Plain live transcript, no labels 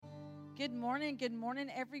Good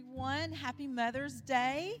morning, everyone. Happy Mother's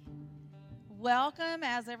Day. Welcome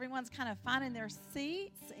as everyone's kind of finding their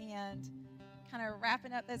seats and kind of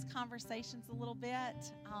wrapping up those conversations a little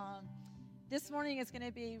bit. This morning is going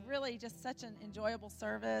to be really just such an enjoyable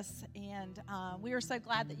service, and we are so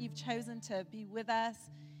glad that you've chosen to be with us.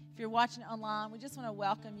 If you're watching online, we just want to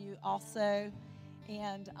welcome you also,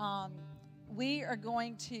 and we are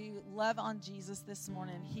going to love on Jesus this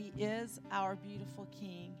morning. He is our beautiful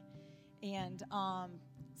King. And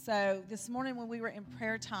so this morning when we were in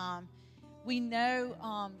prayer time, we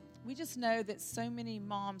just know that so many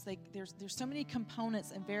moms, there's so many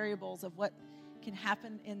components and variables of what can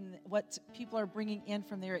happen in what people are bringing in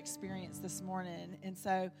from their experience this morning. And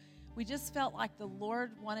so we just felt like the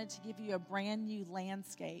Lord wanted to give you a brand new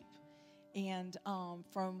landscape. And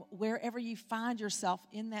from wherever you find yourself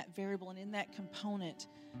in that variable and in that component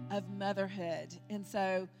of motherhood. And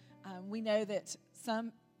so we know that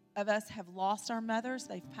some of us have lost our mothers.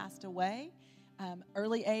 They've passed away.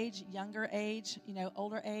 Early age, younger age,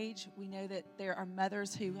 older age. We know that there are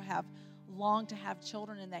mothers who have longed to have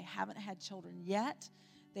children and they haven't had children yet.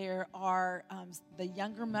 There are the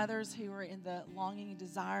younger mothers who are in the longing and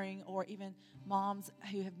desiring, or even moms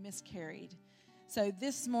who have miscarried. So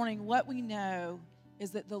this morning, what we know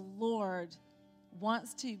is that the Lord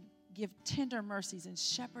wants to give tender mercies and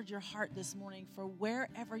shepherd your heart this morning for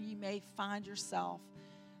wherever you may find yourself.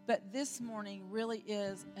 But this morning really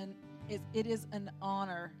is an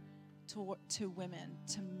honor to women,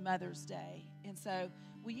 to Mother's Day. And so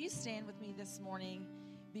will you stand with me this morning,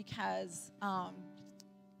 because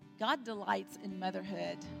God delights in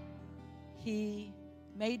motherhood. He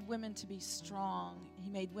made women to be strong. He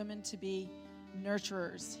made women to be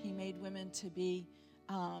nurturers. He made women to be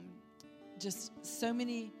just so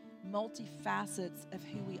many multifacets of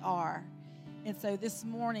who we are. And so this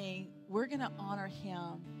morning, we're going to honor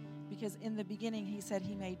him, because in the beginning, he said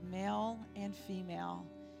he made male and female.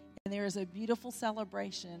 And there is a beautiful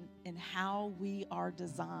celebration in how we are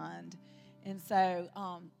designed. And so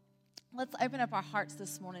let's open up our hearts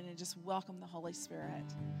this morning and just welcome the Holy Spirit.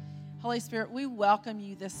 Holy Spirit, we welcome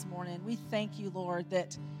you this morning. We thank you, Lord,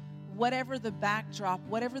 that whatever the backdrop,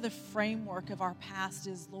 whatever the framework of our past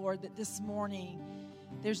is, Lord, that this morning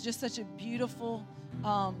there's just such a beautiful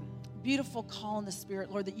call in the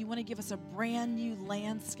Spirit, Lord, that you want to give us a brand new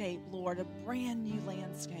landscape, Lord, a brand new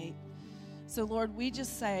landscape. So, Lord, we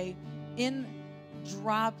just say, in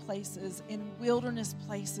dry places, in wilderness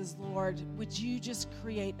places, Lord, would you just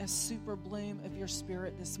create a super bloom of your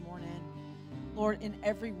Spirit this morning, Lord, in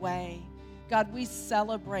every way. God, we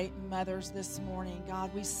celebrate mothers this morning.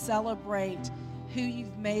 God, we celebrate who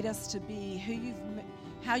you've made us to be,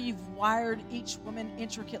 how you've wired each woman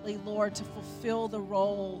intricately, Lord, to fulfill the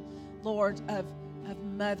role, Lord, of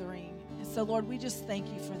mothering. And so, Lord, we just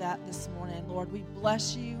thank you for that this morning. Lord, we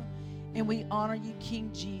bless you and we honor you,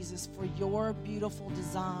 King Jesus, for your beautiful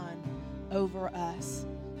design over us.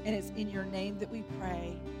 And it's in your name that we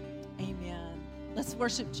pray. Amen. Let's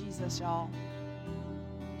worship Jesus, y'all.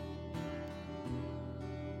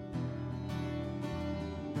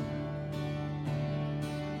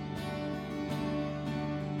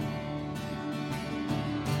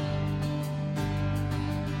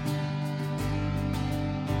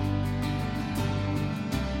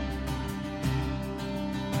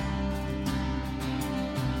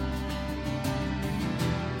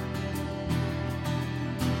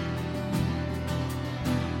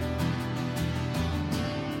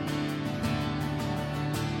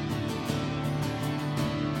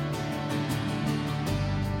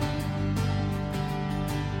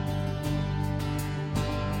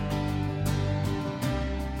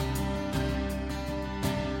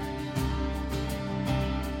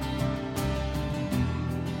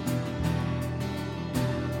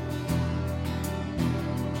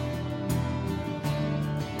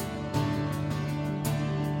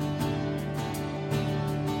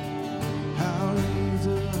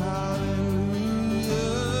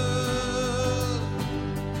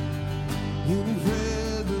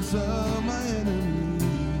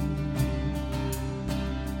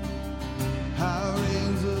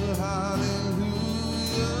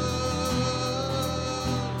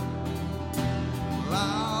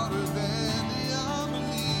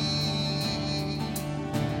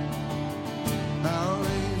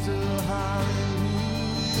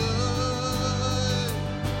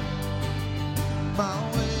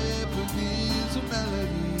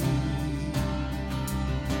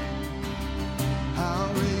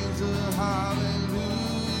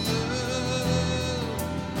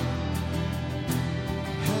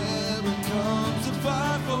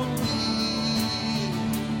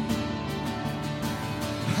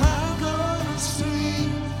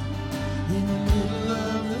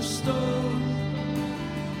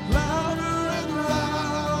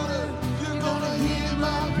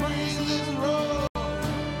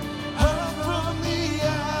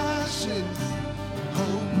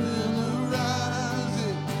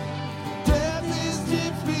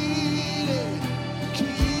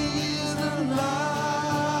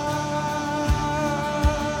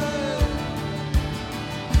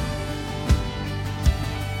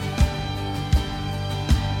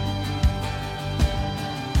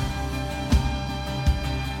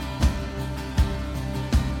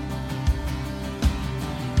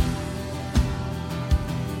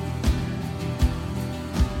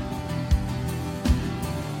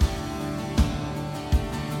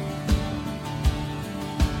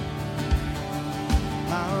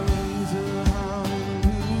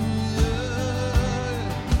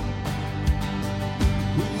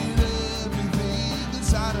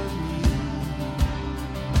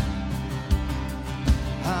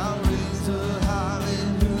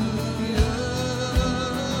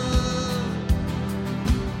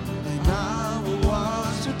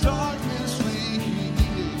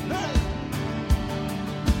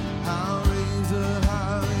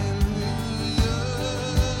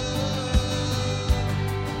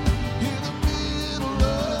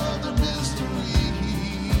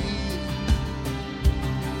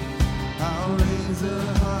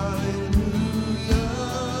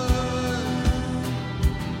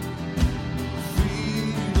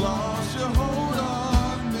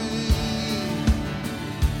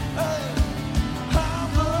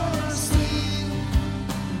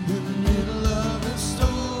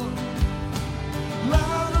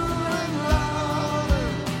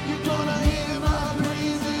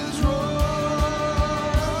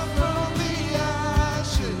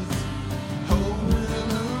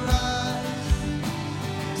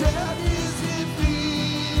 Death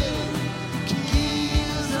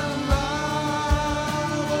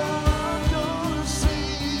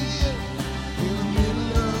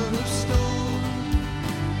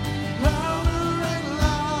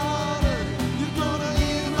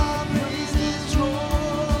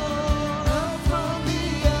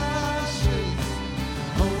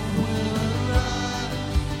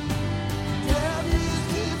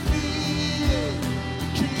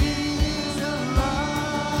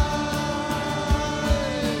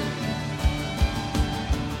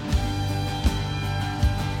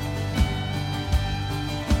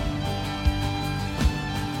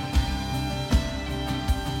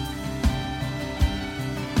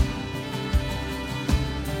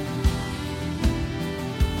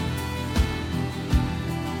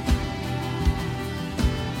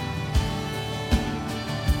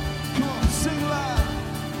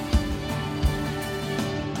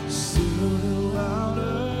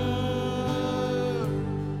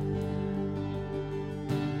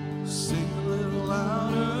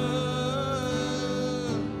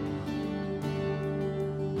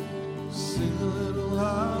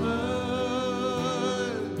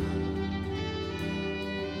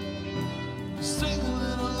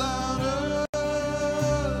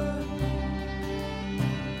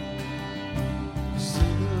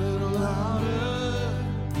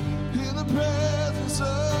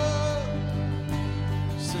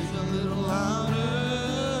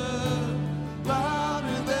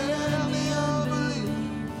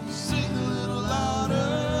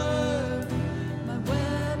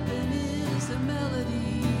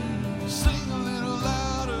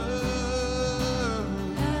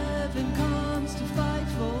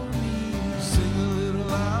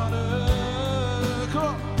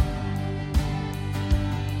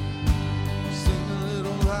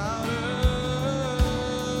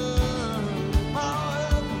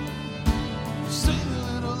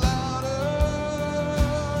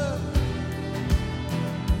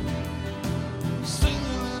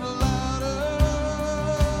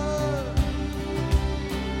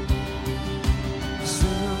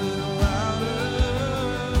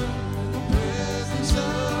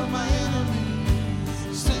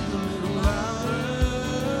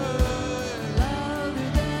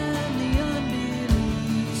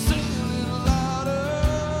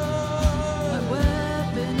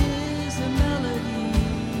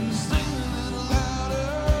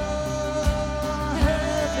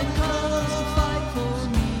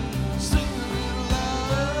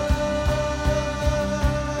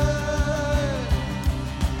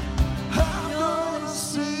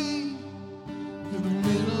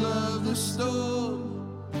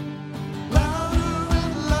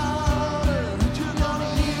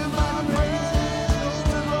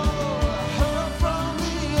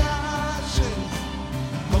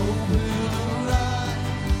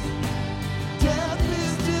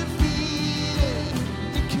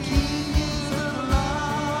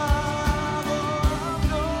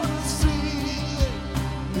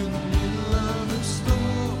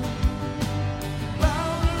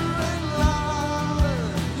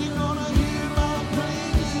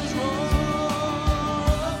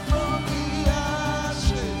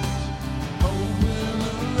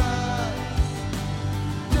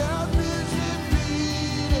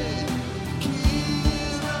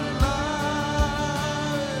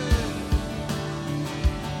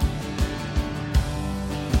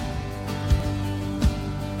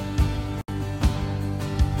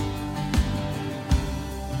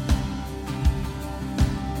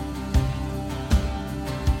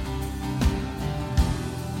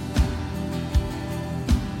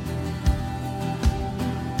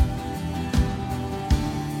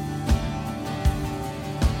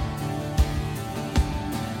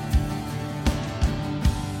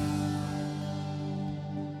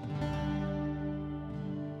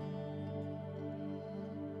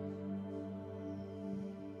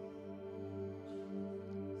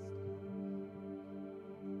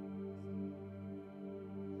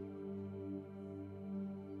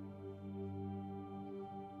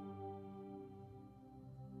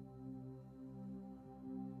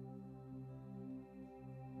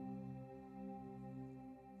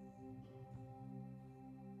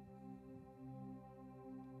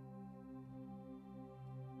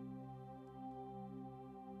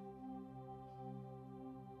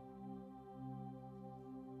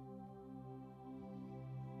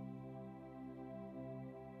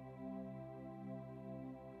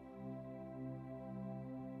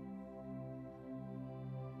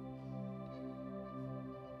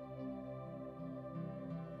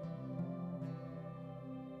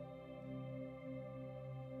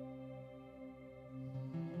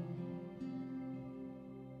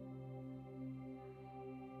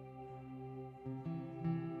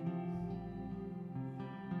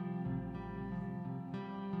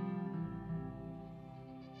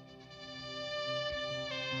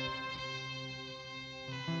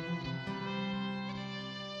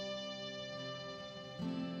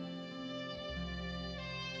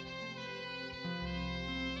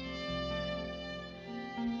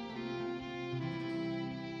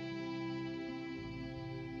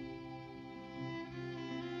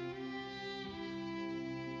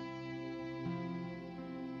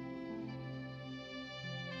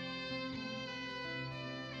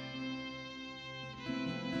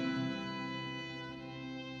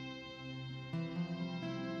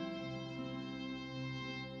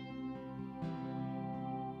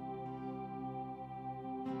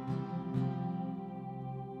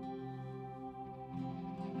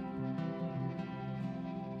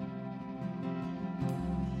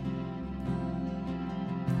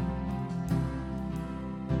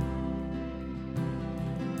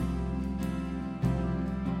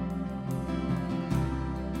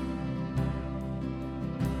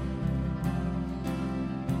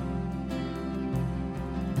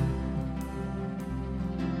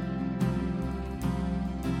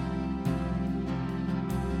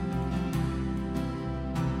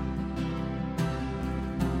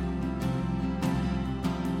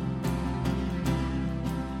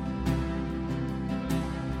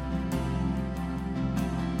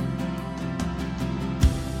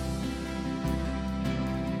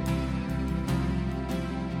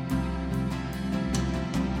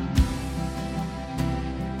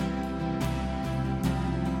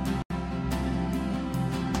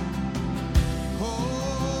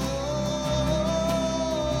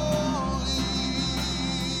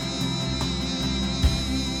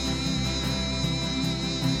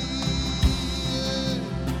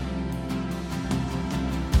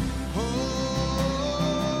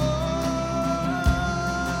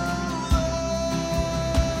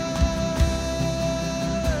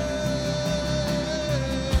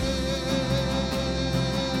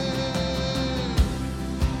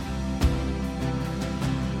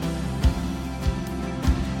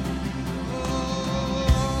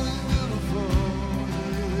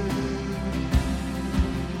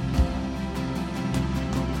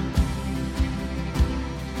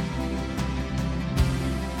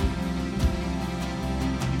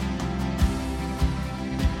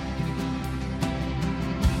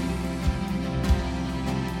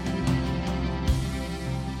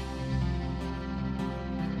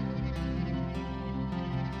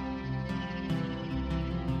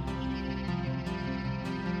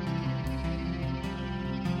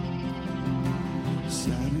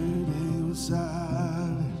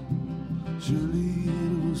Eventually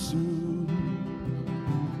it was soon.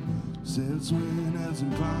 Since when has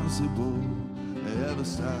impossible ever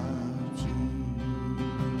stopped you?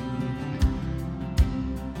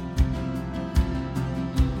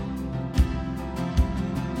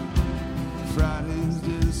 Friday's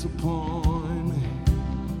disappointment,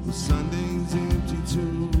 the Sunday's empty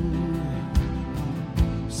too.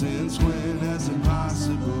 Since when has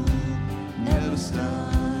impossible never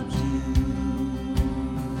stopped you?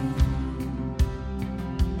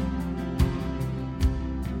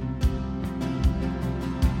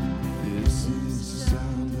 This is the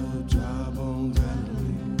sound of dry bones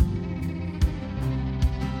rattling.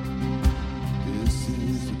 This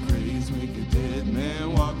is the praise make a dead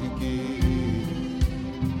man walk again.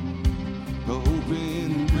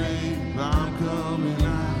 Open the grave, I'm coming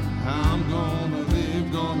out. I'm gonna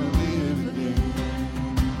live again.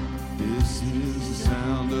 This is the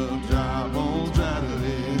sound of dry bones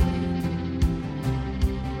rattling.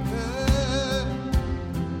 Yeah.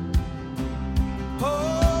 Oh,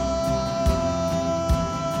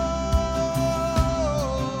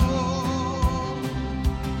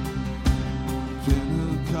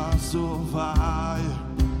 Pentecostal fire,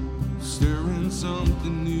 stirring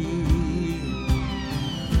something new.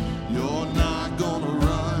 You're not gonna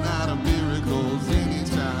run out of miracles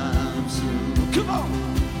anytime soon. Come on!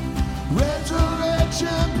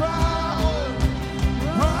 Resurrection power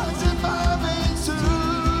runs in my veins too.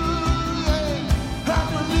 Yeah. I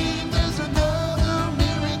believe there's another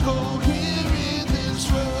miracle here in this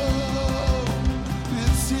room.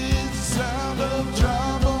 This is the sound of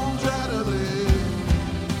dry bones rattling.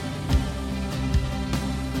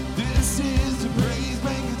 This is the praise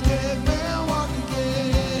making dead man walk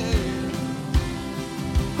again.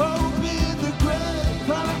 Open the grave,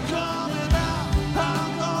 I'm coming out.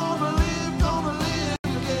 I'm gonna live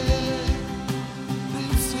again.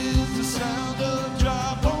 This is the sound of dry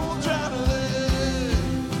bones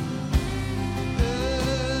rattling.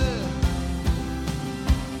 Yeah.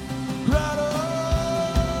 Rattle.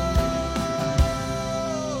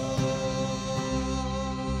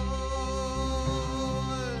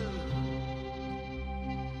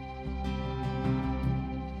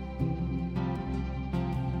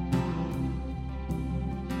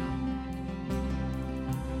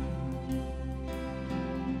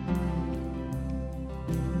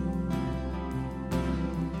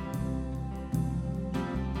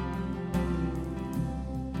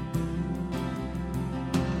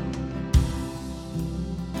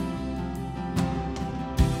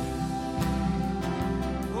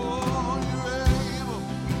 Oh, you're able.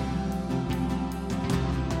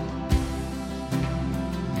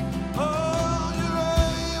 Oh, you're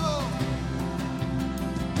able.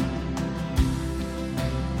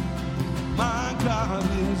 My God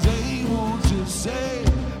is able to save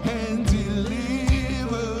and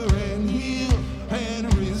deliver and heal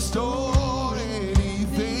and restore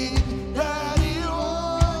anything that He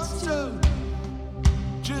wants to.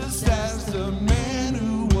 Just as the man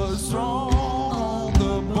who was thrown on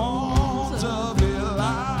the bones of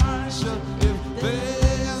Elisha, if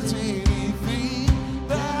there's anything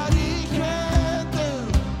that He can do,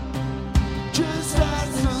 just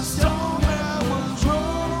as the stone that was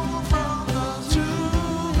rolled from the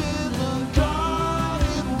tomb in the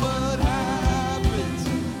garden, what happens?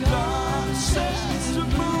 God says to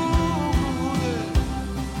move.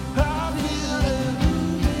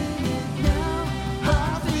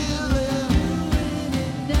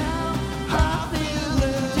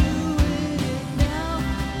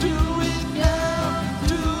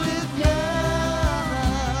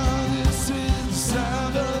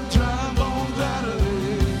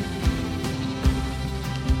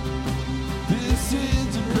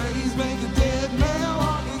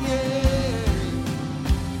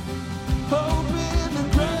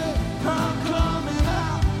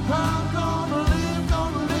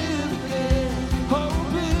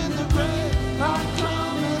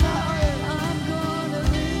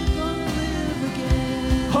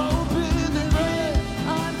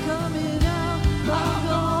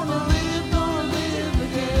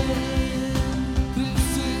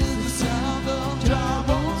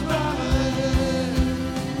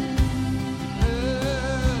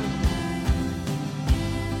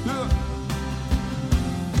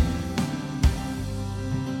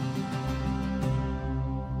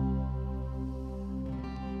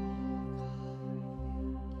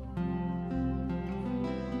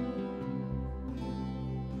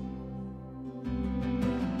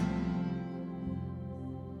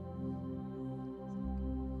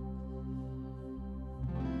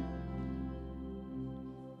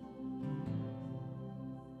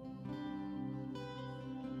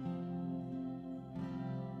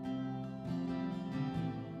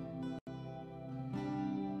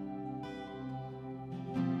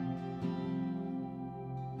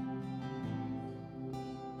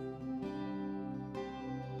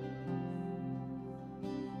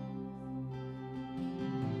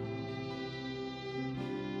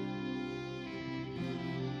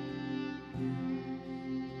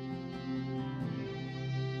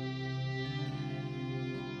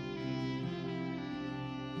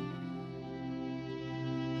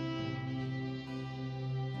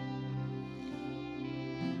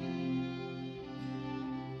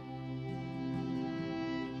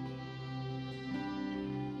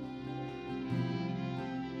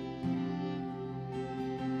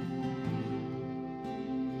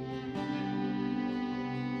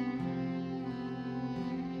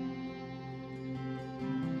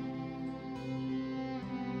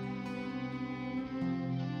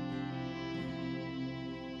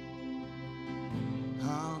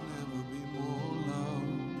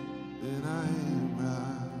 than I am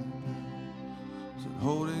right now. So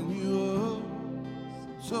holding you up,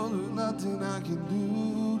 so there's nothing I can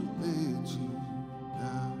do to let you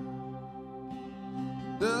down.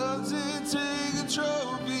 Does it take a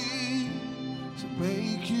trophy to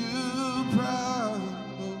make you proud?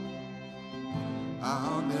 No,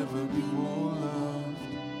 I'll never be more loved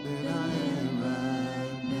than I am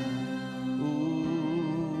right now. Ooh.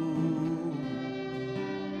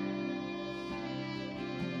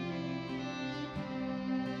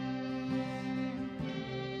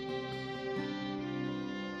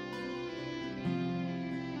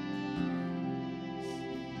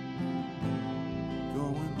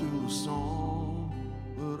 Going through a storm,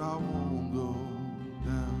 but I won't go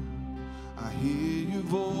down. I hear your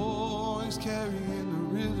voice carrying the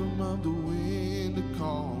rhythm of the wind to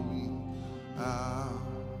call me out.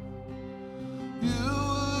 You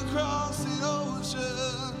would cross the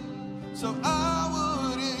ocean so I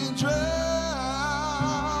wouldn't drown.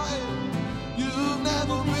 You've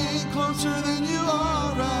never been closer than you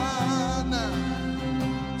are right now.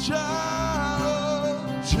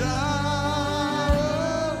 Child, child,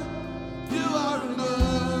 you are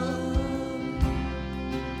enough.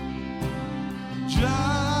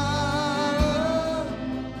 Child,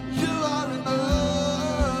 you are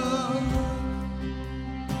enough.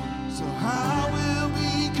 So I will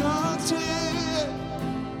be content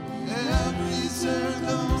in every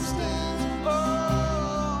circumstance.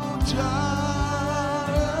 Oh, child,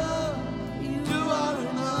 you are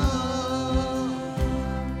enough.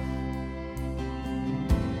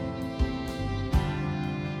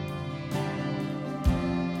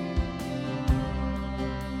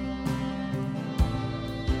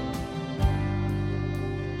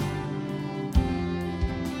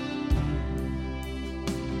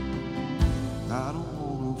 I don't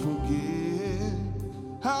wanna forget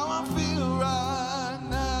how I feel right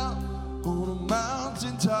now on a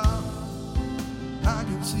mountaintop. I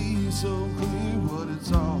can see so clear what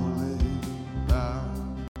it's all about.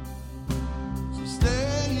 So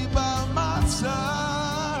stay by my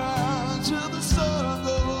side till the sun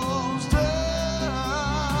goes down.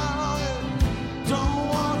 Yeah. Don't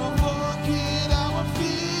wanna forget how I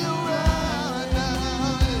feel right now.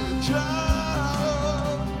 Yeah.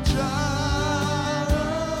 Child, child,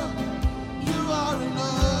 you are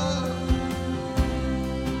enough.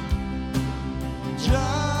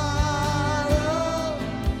 Child,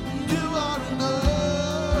 you are enough.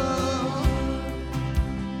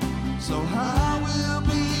 So I will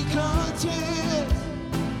be content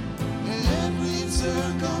in every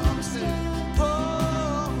circumstance.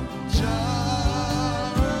 Oh,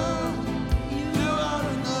 child, you are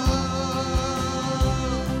enough.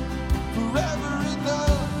 Forever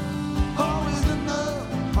enough,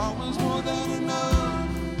 always more than enough.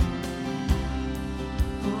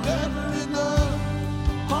 Forever enough,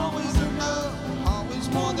 always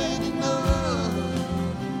more than enough.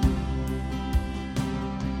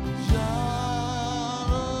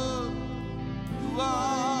 Child, you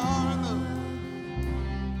are enough.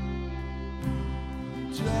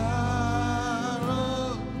 Child,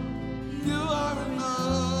 you are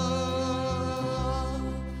enough.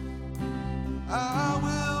 I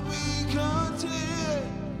will be content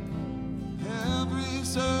every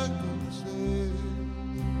circumstance.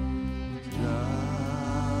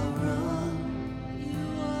 Child, you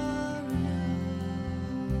are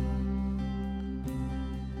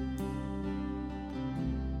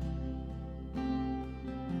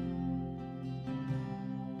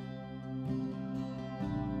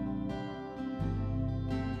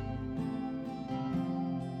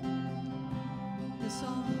The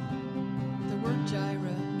song, the word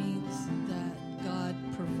Jireh means that God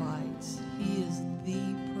provides. He is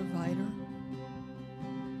the provider.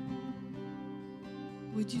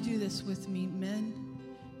 Would you do this with me, men?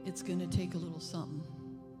 It's going to take a little something.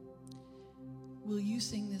 Will you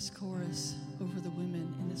sing this chorus over the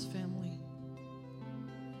women in this family?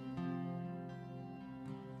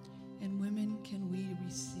 And women, can we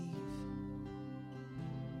receive?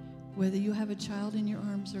 Whether you have a child in your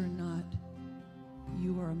arms or not,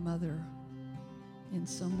 you are a mother in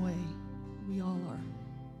some way. We all are.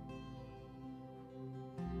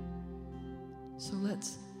 So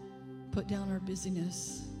let's put down our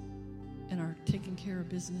busyness and our taking care of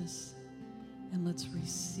business, and let's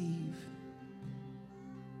receive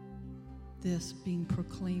this being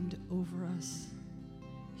proclaimed over us.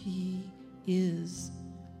 He is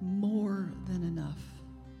more than enough,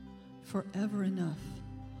 forever enough,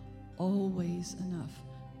 always enough.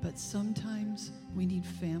 But sometimes we need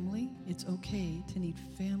family. It's okay to need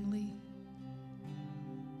family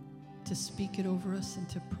to speak it over us and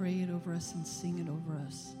to pray it over us and sing it over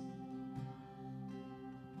us.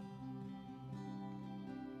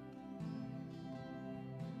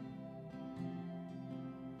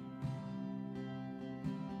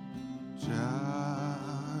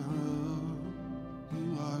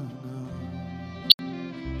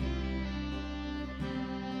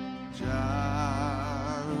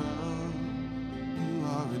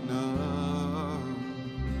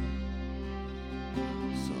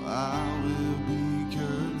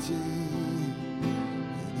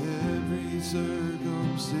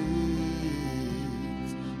 circumstance,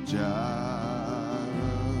 Jireh,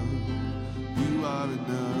 you are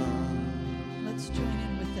enough. Let's join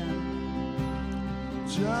in with them.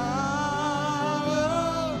 Jireh,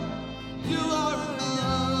 you are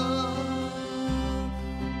enough.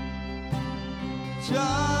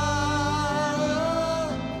 Jireh,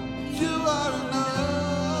 you are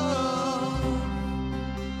enough.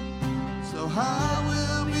 So I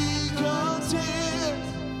will be content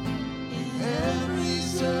in every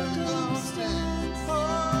circumstance. Oh,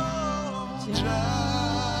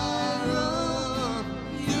 Jireh,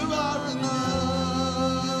 you are enough.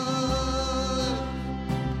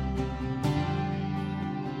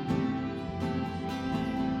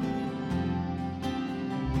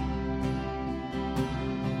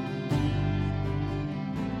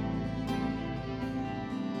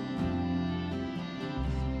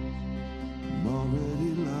 I'm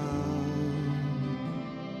already loved.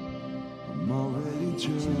 I'm already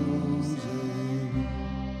chosen.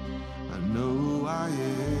 I know who I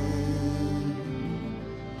am.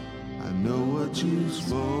 I know what you've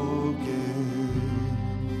spoken.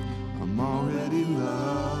 I'm already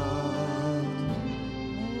loved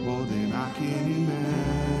more than I can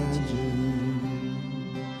imagine.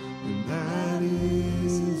 And that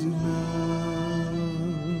is enough.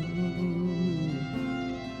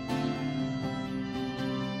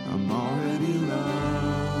 I'm already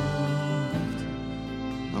loved.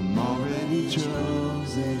 I'm already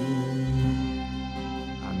chosen.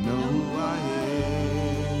 I know who I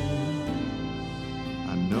am.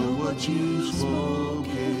 I know what you've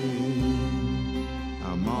spoken.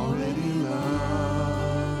 I'm already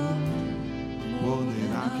loved more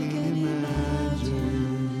than I can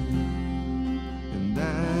imagine. And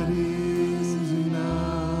that is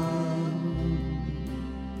enough.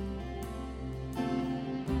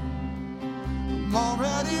 I'm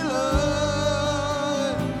already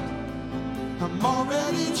loved. I'm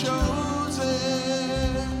already chosen.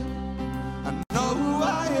 I know who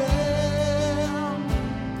I am.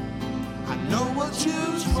 I know what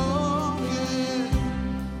you've spoken.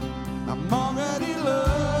 I'm already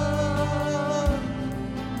loved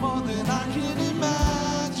more than I can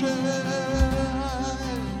imagine.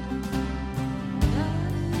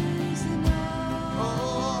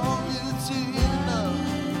 Oh, it's enough.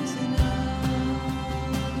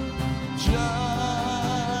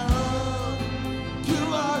 Jireh, you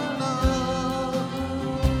are enough.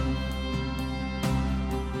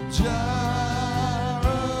 Jireh,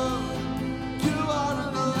 you are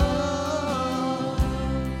enough.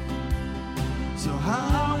 So I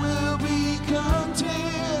will be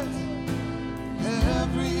content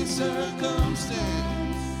every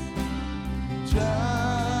circumstance.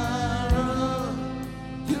 Jireh,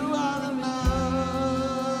 you are enough.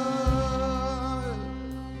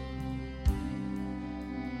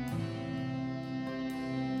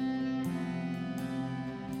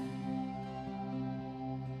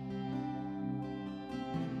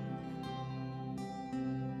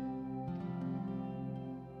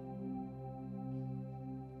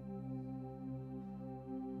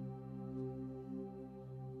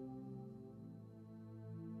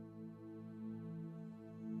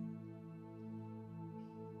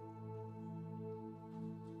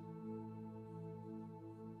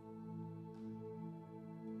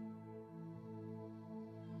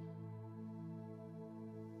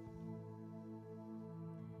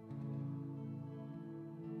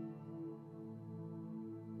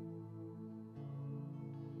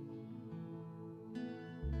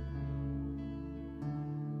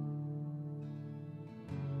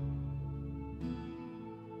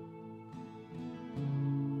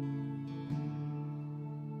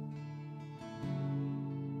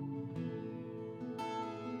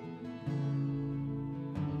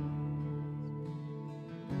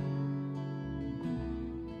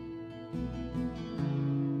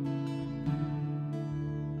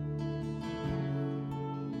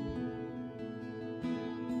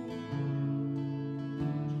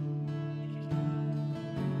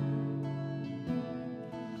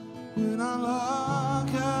 When I lock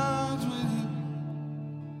eyes with you,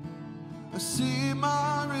 I see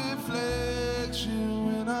my reflection.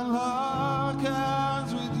 When I lock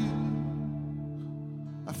eyes with you,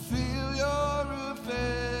 I feel your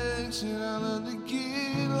affection. I learn to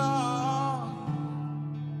get lost,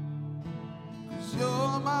 'cause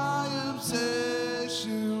you're my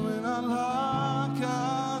obsession. When I lock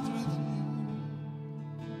eyes with you,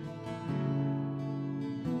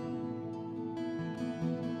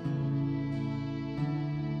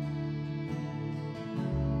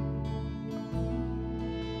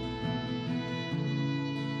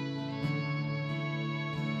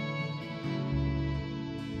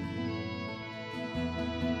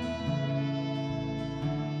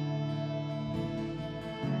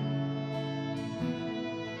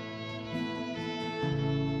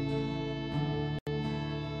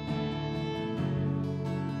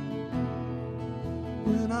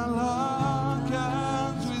 When I lock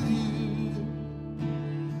eyes with you,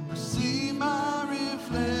 I see my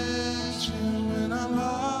reflection. When I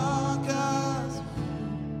lock eyes,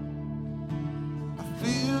 I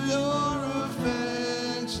feel your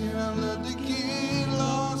affection. I love to get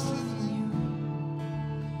lost with you,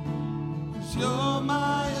 'cause you're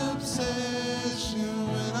my obsession.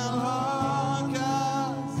 When I lock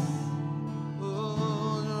eyes,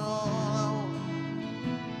 oh, you're all I want.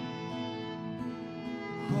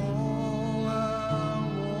 All I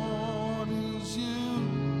want is you.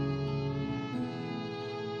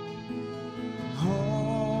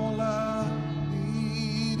 All I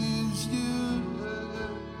need is you.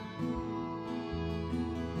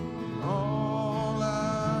 All I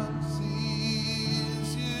see is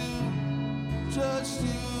you. Just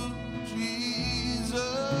you, Jesus.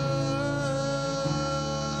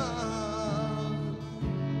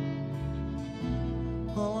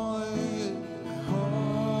 All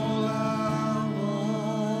I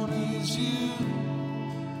want is you.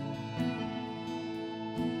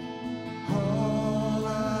 All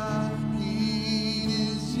I need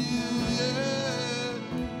is you, yeah.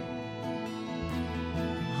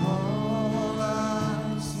 All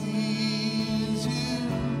I see is you,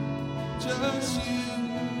 just you,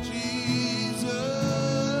 Jesus.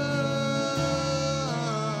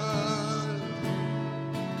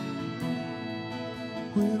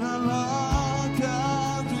 When I lock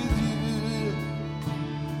eyes with you,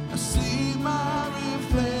 I see my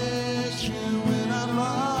reflection. When I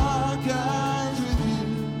lock eyes with you,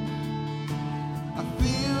 I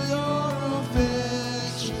feel your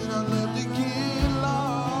affection. I love to get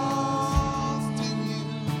lost in you,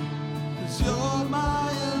 'cause you're my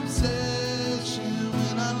obsession.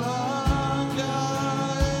 When I lock eyes,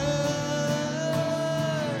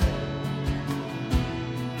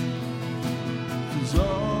 'cause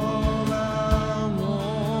all I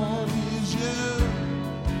want is you.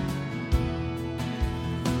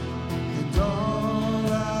 And all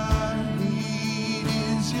I need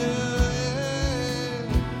is you, yeah.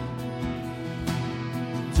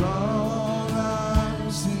 And all I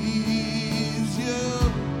see is you,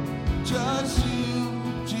 just you,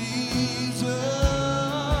 Jesus.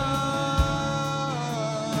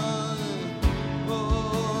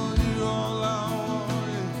 Oh, you're all I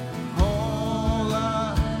want. All I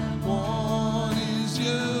want is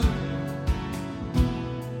you.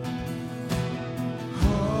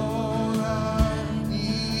 All I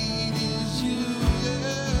need is you,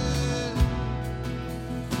 yeah.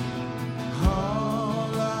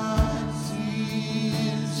 All I see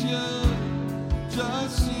is you,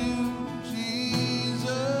 just you, Jesus.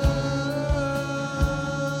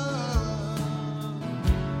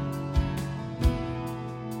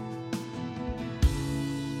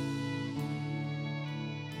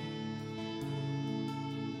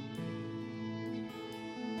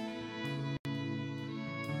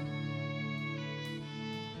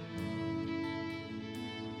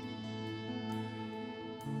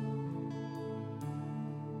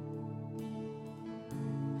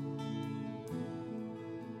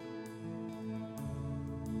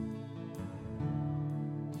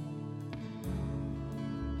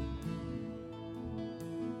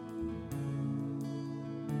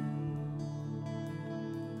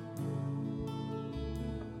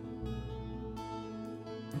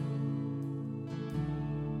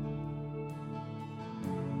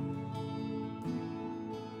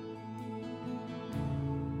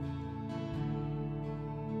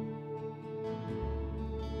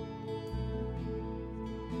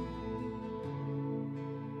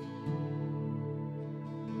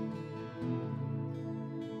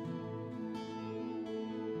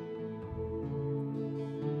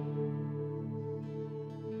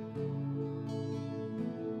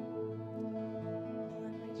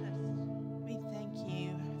 Lord, we thank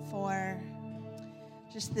you for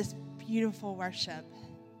just this beautiful worship.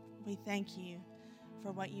 We thank you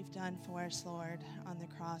for what you've done for us, Lord, on the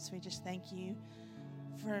cross. We just thank you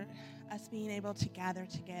for us being able to gather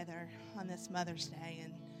together on this Mother's Day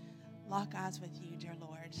and lock eyes with you, dear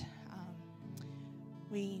Lord.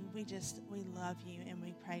 We love you and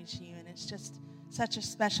we praise you, and it's just such a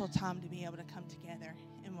special time to be able to come together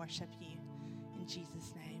and worship you in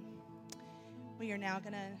Jesus' name. We are now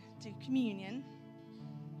going to do communion.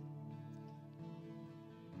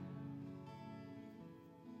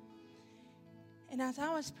 And as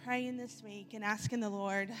I was praying this week and asking the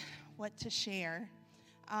Lord what to share,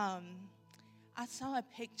 I saw a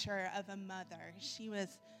picture of a mother. She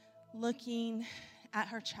was looking at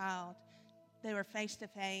her child. They were face to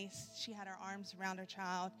face. She had her arms around her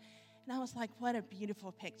child. And I was like, what a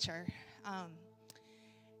beautiful picture.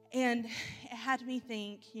 And it had me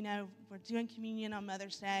think, we're doing communion on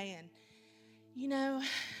Mother's Day. And,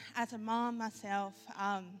 as a mom myself,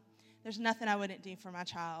 there's nothing I wouldn't do for my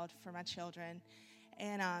children.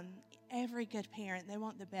 And every good parent, they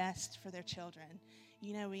want the best for their children.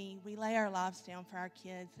 We lay our lives down for our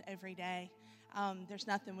kids every day. There's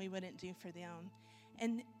nothing we wouldn't do for them.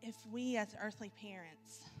 And if we as earthly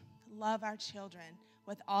parents love our children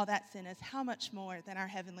with all that's in us, how much more than our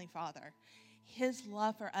Heavenly Father? His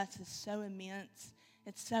love for us is so immense.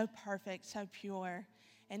 It's so perfect, so pure.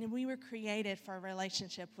 And we were created for a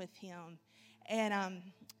relationship with Him. And,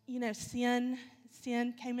 sin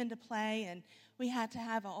came into play, and we had to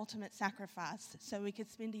have an ultimate sacrifice so we could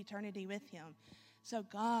spend eternity with Him. So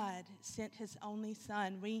God sent His only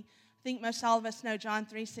Son. I think most all of us know John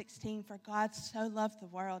 3:16, for God so loved the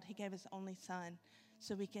world, He gave His only Son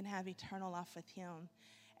so we can have eternal life with Him.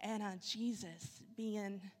 And Jesus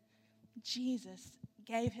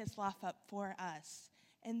gave His life up for us.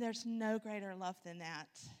 And there's no greater love than that.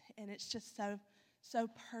 And it's just so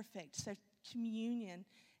perfect. So communion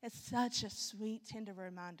is such a sweet, tender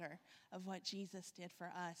reminder of what Jesus did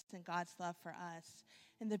for us and God's love for us.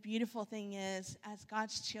 And the beautiful thing is, as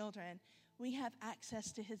God's children, we have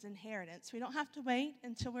access to His inheritance. We don't have to wait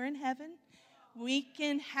until we're in heaven. We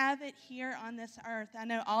can have it here on this earth. I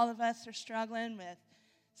know all of us are struggling with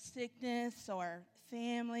sickness or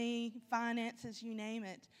family, finances, you name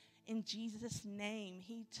it. In Jesus' name,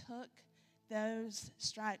 He took those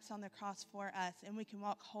stripes on the cross for us, and we can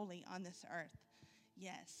walk holy on this earth.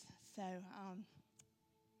 Yes. So,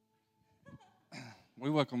 we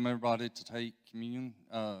welcome everybody to take communion.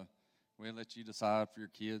 We'll let you decide for your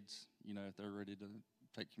kids, if they're ready to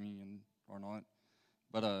take communion or not.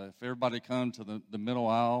 But if everybody come to the middle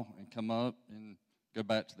aisle and come up and go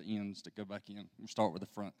back to the ends to go back in. We'll start with the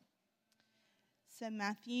front. So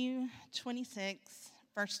Matthew 26,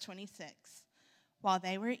 verse 26. While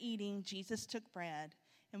they were eating, Jesus took bread,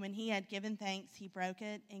 and when He had given thanks, He broke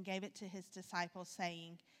it and gave it to His disciples,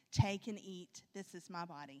 saying, "Take and eat, this is my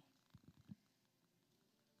body."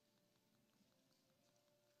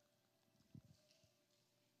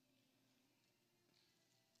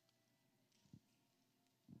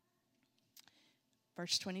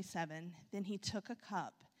 Verse 27, then He took a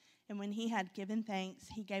cup, and when He had given thanks,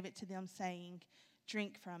 He gave it to them, saying,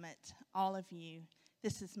 "Drink from it, all of you.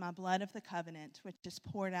 This is my blood of the covenant, which is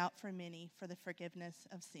poured out for many for the forgiveness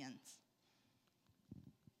of sins."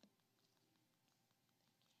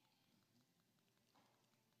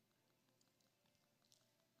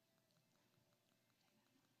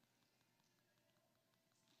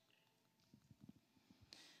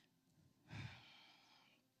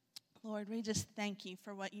 Lord, we just thank You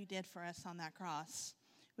for what You did for us on that cross.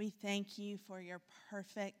 We thank You for Your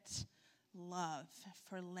perfect love,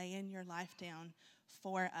 for laying Your life down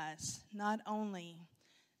for us. Not only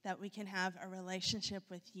that we can have a relationship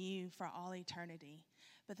with You for all eternity,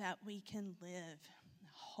 but that we can live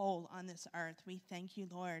whole on this earth. We thank You,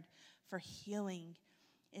 Lord, for healing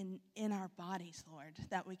in our bodies, Lord,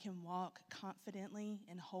 that we can walk confidently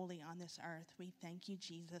and wholly on this earth. We thank You,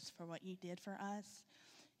 Jesus, for what You did for us.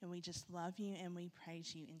 And we just love You and we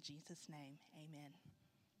praise You in Jesus' name. Amen.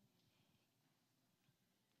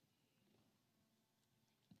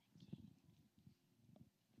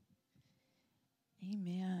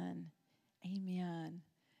 Amen. Amen.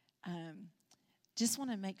 Just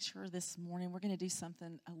want to make sure this morning we're going to do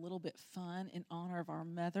something a little bit fun in honor of our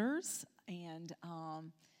mothers. And I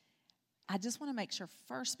just want to make sure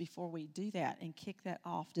first, before we do that and kick that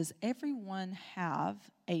off, does everyone have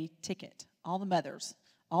a ticket? All the mothers,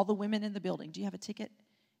 all the women in the building. Do you have a ticket?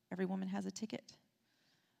 Every woman has a ticket?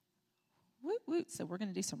 Woot, woot. So we're going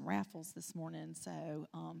to do some raffles this morning. So you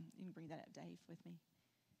can bring that up, Dave, with me.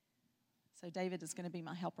 So David is going to be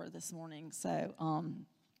my helper this morning. So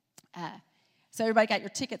so everybody got your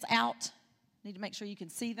tickets out? Need to make sure you can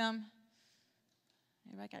see them.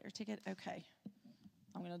 Everybody got your ticket? Okay.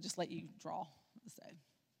 I'm going to just let you draw. So,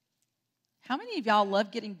 how many of y'all love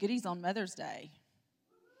getting goodies on Mother's Day?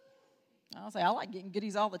 I'll say I like getting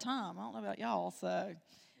goodies all the time. I don't know about y'all. So,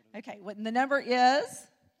 okay. What the number is,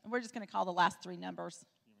 we're just going to call the last three numbers.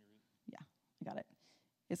 Yeah, I got it.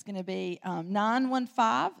 It's going to be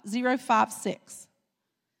 915056.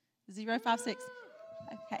 056.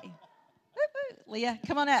 Okay. Leah,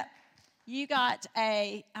 come on up. You got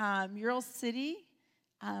a Mural City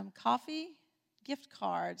coffee gift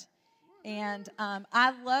card. And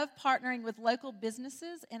I love partnering with local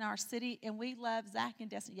businesses in our city, and we love Zach and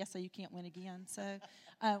Destiny. Yes, so you can't win again. So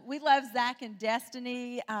we love Zach and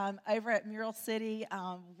Destiny over at Mural City.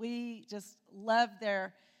 We just love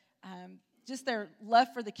their love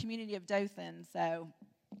for the community of Dothan. So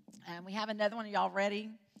We have another one. Are y'all ready?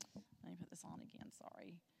 Let me put this on again.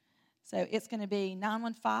 Sorry. So it's going to be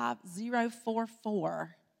 915-044.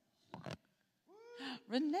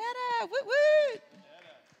 Renetta, woot woot.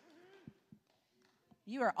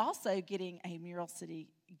 You are also getting a Mural City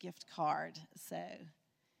gift card. So there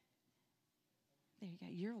you go.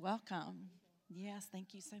 You're welcome. Yes,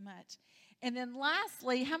 thank you so much. And then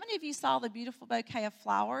lastly, how many of you saw the beautiful bouquet of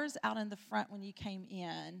flowers out in the front when you came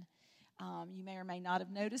in? You may or may not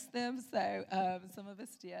have noticed them, so some of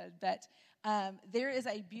us did. But there is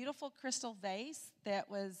a beautiful crystal vase that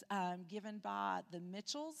was given by the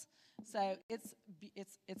Mitchells. So it's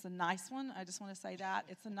a nice one. I just want to say that.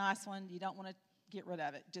 It's a nice one. You don't want to get rid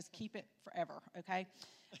of it. Just keep it forever, okay?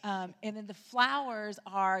 And then the flowers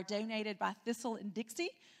are donated by Thistle and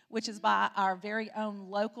Dixie, which is by our very own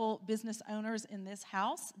local business owners in this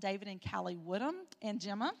house, David and Callie Woodham and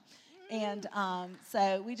Gemma. And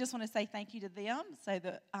so we just want to say thank you to them. So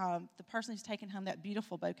the person who's taken home that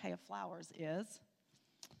beautiful bouquet of flowers is,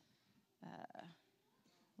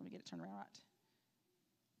 let me get it turned around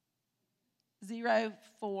right,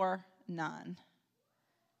 049.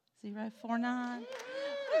 049.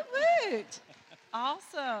 Woot!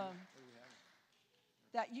 Awesome.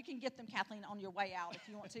 That you can get them, Kathleen, on your way out if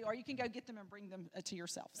you want to, or you can go get them and bring them to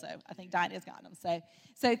yourself. So I think Diana's gotten them.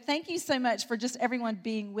 So thank you so much for just everyone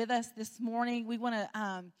being with us this morning. We want to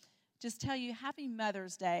just tell you Happy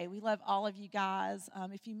Mother's Day. We love all of you guys.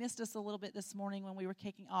 If you missed us a little bit this morning when we were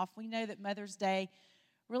kicking off, we know that Mother's Day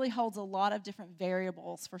really holds a lot of different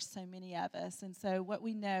variables for so many of us. And so what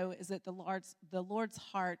we know is that the Lord's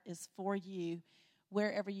heart is for you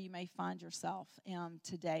wherever you may find yourself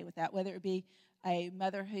today with that, whether it be a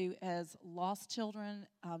mother who has lost children,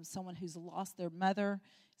 someone who's lost their mother,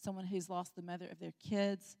 someone who's lost the mother of their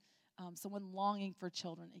kids, someone longing for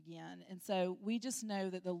children again. And so we just know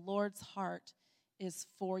that the Lord's heart is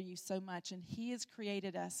for you so much, and He has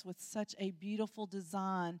created us with such a beautiful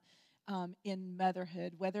design in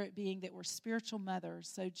motherhood, whether it being that we're spiritual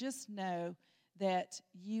mothers. So just know that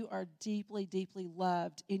you are deeply, deeply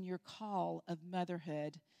loved in your call of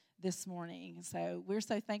motherhood this morning. So we're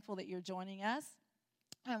so thankful that you're joining us.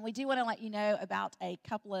 We do want to let you know about a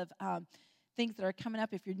couple of things that are coming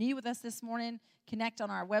up. If you're new with us this morning, connect on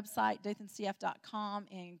our website, dothancf.com,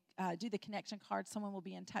 and do the connection card. Someone will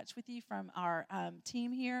be in touch with you from our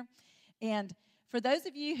team here. And for those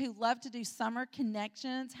of you who love to do summer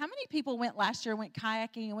connections, how many people went last year, went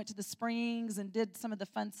kayaking and went to the springs and did some of the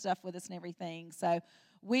fun stuff with us and everything? So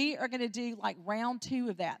we are going to do like round 2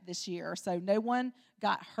 of that this year. So no one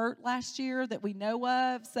got hurt last year that we know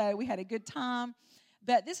of. So we had a good time.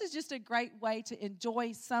 But this is just a great way to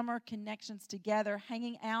enjoy summer connections together,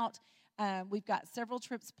 hanging out. We've got several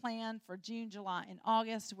trips planned for June, July, and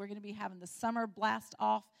August. We're going to be having the summer blast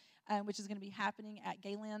off, which is going to be happening at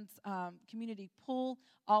Gayland's Community Pool.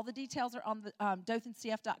 All the details are on the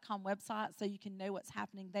dothancf.com website, so you can know what's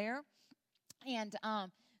happening there. And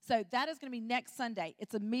so that is going to be next Sunday.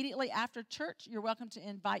 It's immediately after church. You're welcome to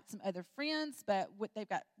invite some other friends, but they've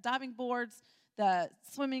got diving boards, the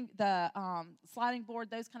swimming, the sliding board,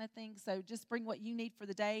 those kind of things. So just bring what you need for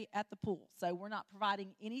the day at the pool. So we're not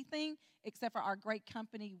providing anything except for our great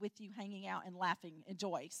company with you, hanging out and laughing and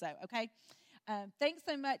joy. So, okay. Thanks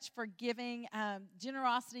so much for giving.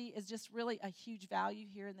 Generosity is just really a huge value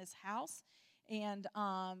here in this house. And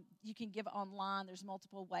you can give online. There's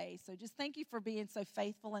multiple ways. So just thank you for being so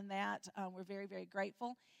faithful in that. We're very, very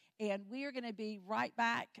grateful. And we are going to be right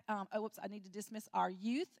back. I need to dismiss our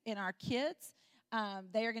youth and our kids.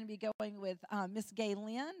 They are going to be going with Miss Gay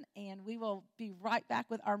Lynn, and we will be right back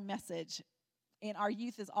with our message. And our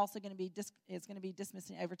youth is also going to be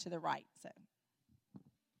dismissing over to the right. So.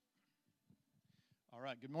 All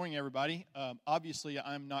right. Good morning, everybody. Obviously,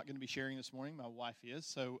 I'm not going to be sharing this morning. My wife is.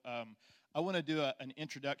 So I want to do an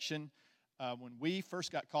introduction. When we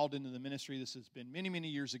first got called into the ministry, this has been many, many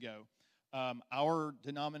years ago, our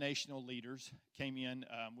denominational leaders came in.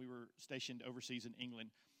 We were stationed overseas in England,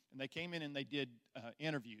 and they came in and they did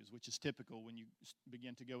interviews, which is typical when you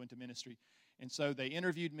begin to go into ministry. And so they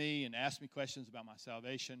interviewed me and asked me questions about my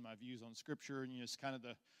salvation, my views on Scripture, and just kind of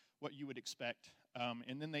what you would expect.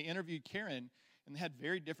 And then they interviewed Karen, and they had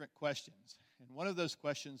very different questions. And one of those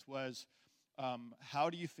questions was, how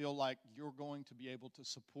do you feel like you're going to be able to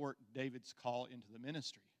support David's call into the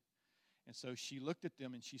ministry? And so she looked at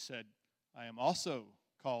them and she said, I am also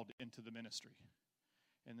called into the ministry.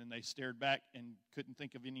 And then they stared back and couldn't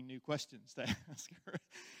think of any new questions to ask her.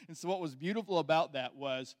 And so what was beautiful about that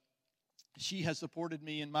was she has supported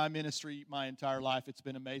me in my ministry my entire life. It's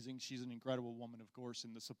been amazing. She's an incredible woman, of course,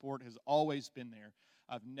 and the support has always been there.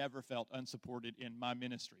 I've never felt unsupported in my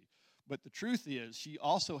ministry. But the truth is, she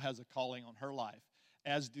also has a calling on her life,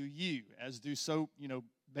 as do you, as do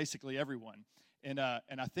basically everyone. And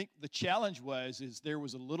I think the challenge is there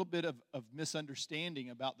was a little bit of misunderstanding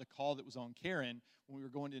about the call that was on Karen when we were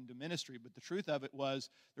going into ministry. But the truth of it was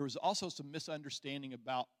there was also some misunderstanding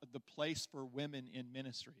about the place for women in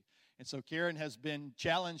ministry. And so Karen has been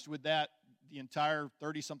challenged with that the entire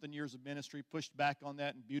 30-something years of ministry, pushed back on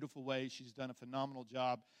that in beautiful ways. She's done a phenomenal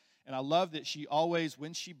job. And I love that she always,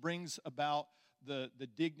 when she brings about the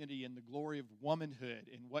dignity and the glory of womanhood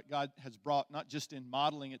and what God has brought, not just in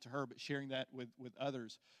modeling it to her, but sharing that with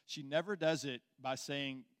others, she never does it by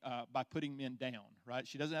saying, by putting men down, right?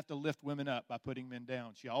 She doesn't have to lift women up by putting men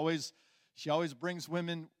down. She always brings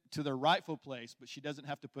women to their rightful place, but she doesn't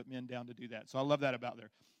have to put men down to do that. So I love that about her.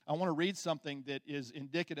 I want to read something that is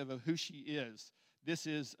indicative of who she is. This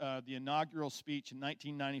is the inaugural speech in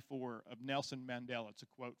 1994 of Nelson Mandela. It's a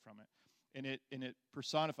quote from it. And it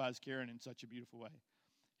personifies Karen in such a beautiful way.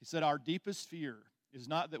 He said, "Our deepest fear is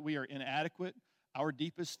not that we are inadequate. Our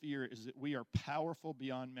deepest fear is that we are powerful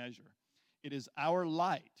beyond measure. It is our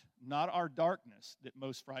light, not our darkness, that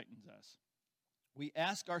most frightens us. We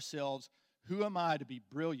ask ourselves, who am I to be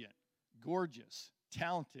brilliant, gorgeous,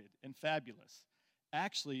 talented, and fabulous?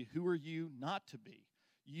 Actually, who are you not to be?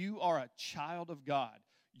 You are a child of God.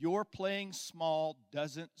 Your playing small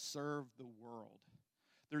doesn't serve the world.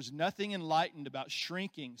 There's nothing enlightened about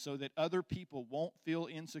shrinking so that other people won't feel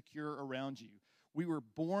insecure around you. We were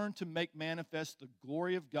born to make manifest the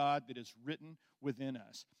glory of God that is written within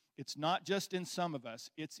us. It's not just in some of us,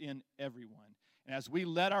 it's in everyone. And as we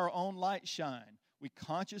let our own light shine, we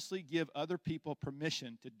consciously give other people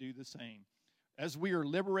permission to do the same. As we are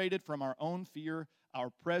liberated from our own fear, our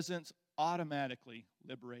presence automatically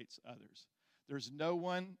liberates others. There's no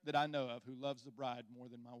one that I know of who loves the bride more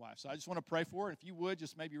than my wife. So I just want to pray for her. And if you would,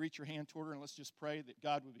 just maybe reach your hand toward her and let's just pray that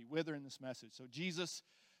God would be with her in this message. So Jesus,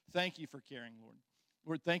 thank you for caring, Lord.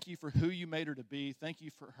 Lord, thank you for who you made her to be. Thank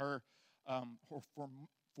you for her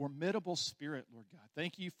formidable spirit, Lord God.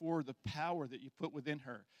 Thank you for the power that you put within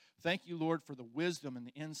her. Thank you, Lord, for the wisdom and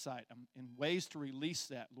the insight and ways to release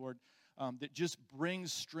that, Lord, that just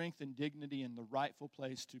brings strength and dignity in the rightful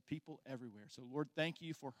place to people everywhere. So, Lord, thank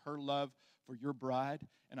you for her love for your bride.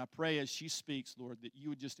 And I pray as she speaks, Lord, that you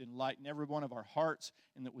would just enlighten every one of our hearts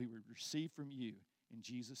and that we would receive from you. In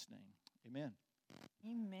Jesus' name, amen.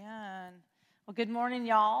 Amen. Well, good morning,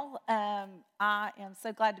 y'all. I am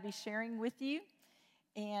so glad to be sharing with you.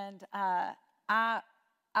 And I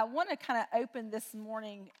want to kind of open this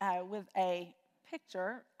morning with a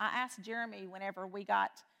picture. I asked Jeremy whenever we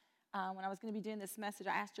got, when I was going to be doing this message,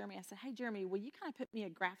 I asked Jeremy, I said, hey, Jeremy, will you kind of put me a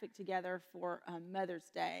graphic together for Mother's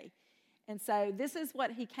Day? And so this is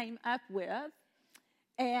what he came up with.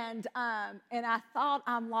 And I thought,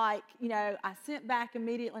 I'm like, I sent back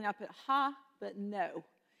immediately and I put, but no.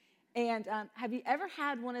 And have you ever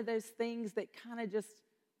had one of those things that kind of just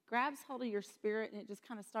grabs hold of your spirit and it just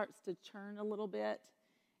kind of starts to churn a little bit?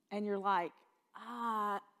 And you're like,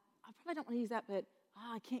 I probably don't want to use that, but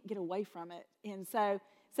I can't get away from it. And so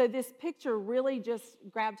this picture really just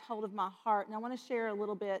grabbed hold of my heart. And I want to share a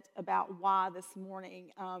little bit about why this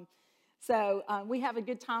morning. We have a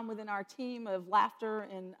good time within our team of laughter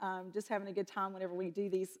and just having a good time whenever we do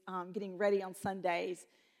these, getting ready on Sundays.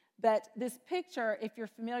 But this picture, if you're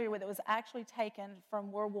familiar with it, was actually taken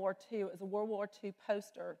from World War II. It was a World War II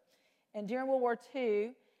poster. And during World War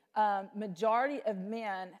II, majority of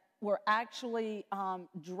men were actually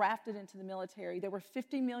drafted into the military. There were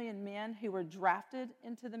 50 million men who were drafted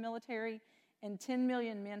into the military and 10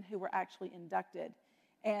 million men who were actually inducted.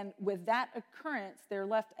 And with that occurrence, there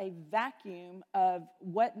left a vacuum of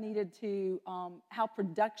what needed to, how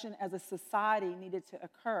production as a society needed to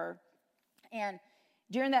occur. And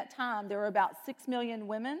during that time, there were about 6 million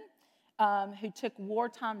women who took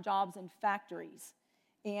wartime jobs in factories.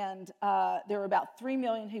 And there were about 3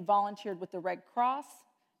 million who volunteered with the Red Cross,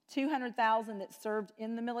 200,000 that served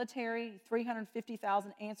in the military,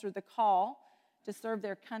 350,000 answered the call to serve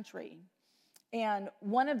their country. And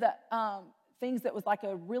one of the things that was like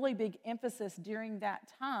a really big emphasis during that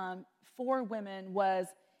time for women was,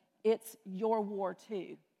 it's your war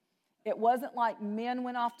too. It wasn't like men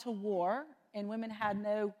went off to war and women had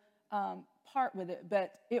no part with it,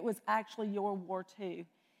 but it was actually your war too.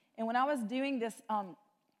 And when I was doing this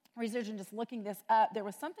research and just looking this up, there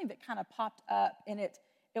was something that kind of popped up, and it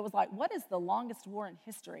was like, what is the longest war in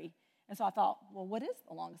history? And so I thought, well, what is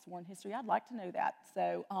the longest war in history? I'd like to know that.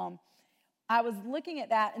 So I was looking at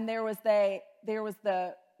that, and there was the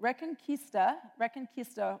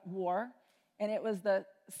Reconquista War, and it was the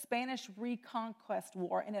Spanish Reconquest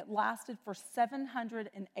War, and it lasted for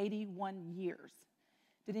 781 years.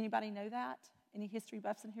 Did anybody know that? Any history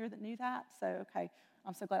buffs in here that knew that? So, okay,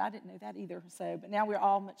 I'm so glad I didn't know that either. So, but now we're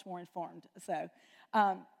all much more informed. So,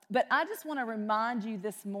 but I just want to remind you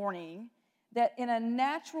this morning that in a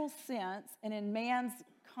natural sense and in man's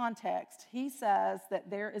context, he says that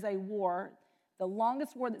there is a war. The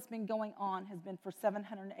longest war that's been going on has been for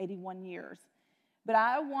 781 years. But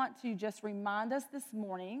I want to just remind us this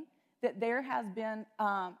morning that there has been,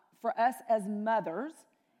 for us as mothers,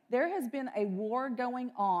 there has been a war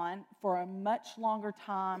going on for a much longer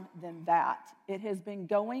time than that. It has been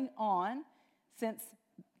going on since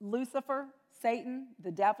Lucifer, Satan,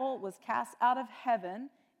 the devil, was cast out of heaven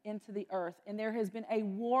into the earth. And there has been a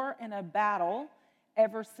war and a battle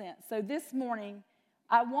ever since. So this morning,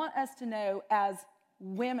 I want us to know as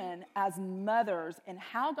women, as mothers, and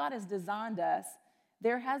how God has designed us,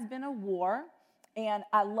 there has been a war. And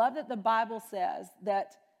I love that the Bible says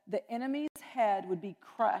that the enemy's head would be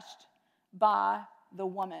crushed by the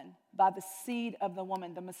woman, by the seed of the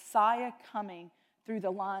woman, the Messiah coming through the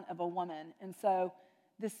line of a woman. And so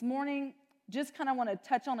this morning, just kind of want to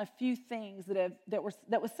touch on a few things that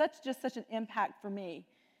was such an impact for me.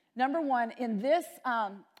 Number one, in this,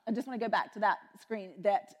 I just want to go back to that screen,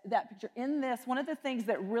 that picture. In this, one of the things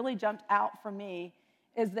that really jumped out for me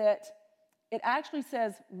is that it actually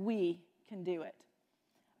says we can do it.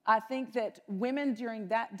 I think that women during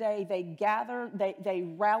that day, they gathered, they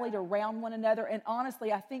rallied around one another. And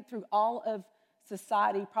honestly, I think through all of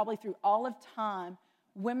society, probably through all of time,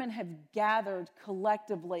 women have gathered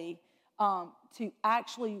collectively to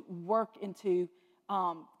actually work and to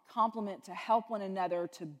complement, to help one another,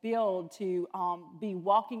 to build, to be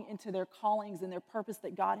walking into their callings and their purpose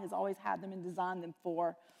that God has always had them and designed them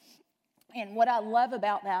for. And what I love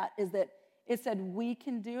about that is that it said we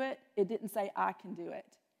can do it. It didn't say I can do it.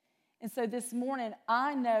 And so this morning,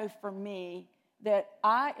 I know for me that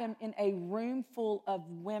I am in a room full of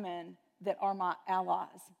women that are my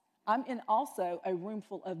allies. I'm in also a room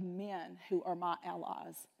full of men who are my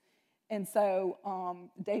allies. And so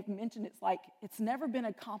Dave mentioned it's never been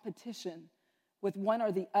a competition with one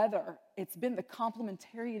or the other. It's been the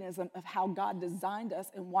complementarianism of how God designed us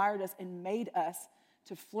and wired us and made us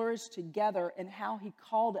to flourish together, and how he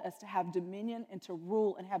called us to have dominion and to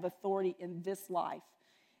rule and have authority in this life.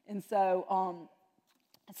 And so,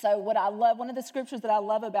 what I love, one of the scriptures that I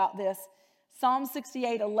love about this, Psalm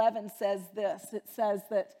 68:11 says this. It says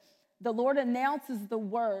that the Lord announces the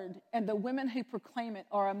word, and the women who proclaim it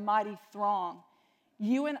are a mighty throng.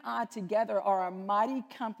 You and I together are a mighty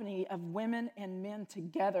company of women and men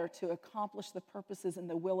together to accomplish the purposes and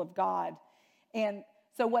the will of God. And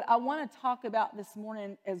so what I want to talk about this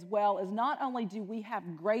morning as well is not only do we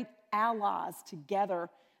have great allies together,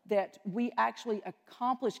 that we actually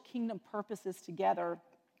accomplish kingdom purposes together,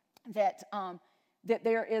 that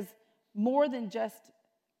there is more than just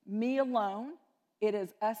me alone. It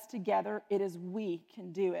is us together. It is we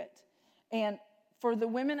can do it. And for the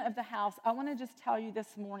women of the house, I want to just tell you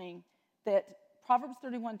this morning that Proverbs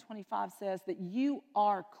 31:25 says that you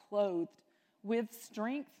are clothed with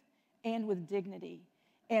strength and with dignity.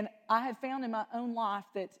 And I have found in my own life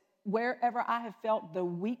that wherever I have felt the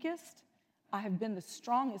weakest, I have been the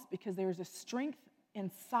strongest, because there is a strength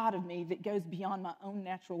inside of me that goes beyond my own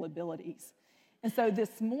natural abilities. And so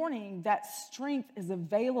this morning, that strength is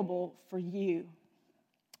available for you.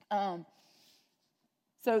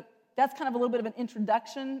 So that's kind of a little bit of an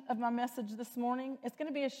introduction of my message this morning. It's going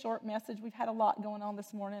to be a short message. We've had a lot going on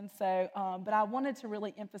this morning, so but I wanted to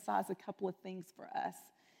really emphasize a couple of things for us.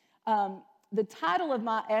 The title of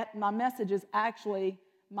my message is actually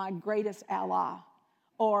My Greatest Ally,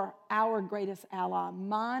 or Our Greatest Ally,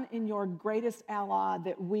 mine and your greatest ally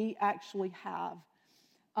that we actually have.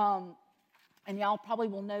 And y'all probably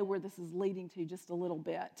will know where this is leading to just a little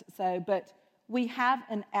bit. But we have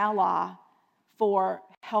an ally for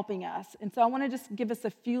helping us. And so I want to just give us a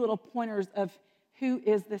few little pointers of who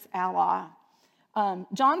is this ally.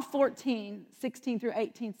 John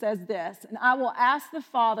 14:16-18 says this, and I will ask the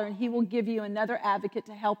Father, and he will give you another advocate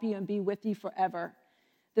to help you and be with you forever,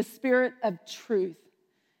 the Spirit of truth.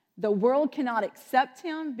 The world cannot accept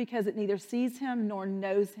him because it neither sees him nor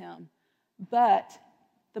knows him. But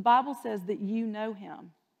the Bible says that you know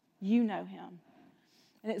him. You know him.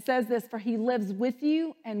 And it says this, for he lives with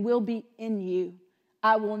you and will be in you.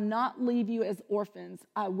 I will not leave you as orphans.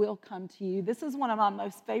 I will come to you. This is one of my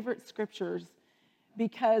most favorite scriptures,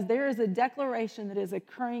 because there is a declaration that is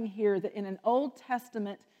occurring here that in an Old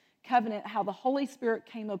Testament covenant, how the Holy Spirit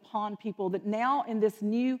came upon people, that now in this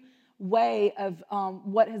new way of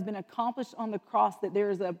what has been accomplished on the cross, that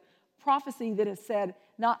there is a prophecy that has said,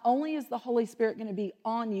 not only is the Holy Spirit going to be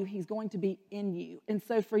on you, he's going to be in you. And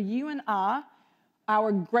so for you and I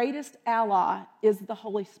our greatest ally is the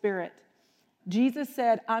Holy Spirit. Jesus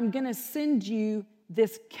said, I'm going to send you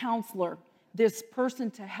this counselor, this person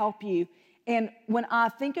to help you. And when I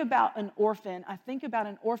think about an orphan, I think about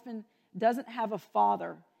an orphan doesn't have a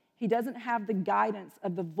father. He doesn't have the guidance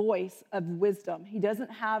of the voice of wisdom. He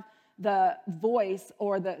doesn't have the voice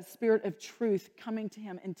or the spirit of truth coming to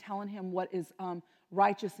him and telling him what is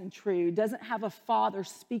righteous and true. He doesn't have a father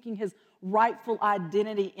speaking his rightful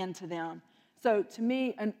identity into them. So to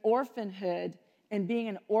me, an orphanhood and being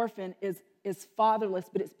an orphan is fatherless,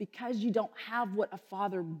 but it's because you don't have what a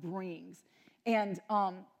father brings. And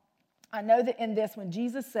I know that in this, when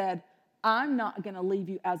Jesus said, I'm not going to leave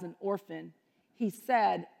you as an orphan, he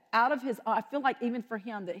said, out of his, I feel like even for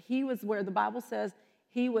him, that he was where the Bible says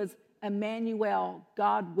he was Emmanuel,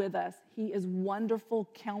 God with us. He is wonderful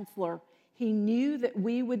counselor. He knew that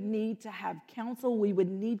we would need to have counsel. We would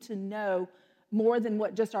need to know more than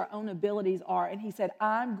what just our own abilities are. And he said,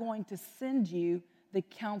 I'm going to send you the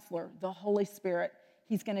counselor, the Holy Spirit.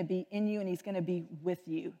 He's going to be in you and he's going to be with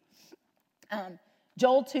you.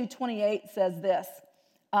 Joel 2:28 says this,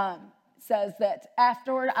 says that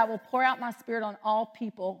afterward I will pour out my spirit on all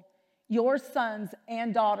people. Your sons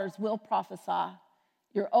and daughters will prophesy.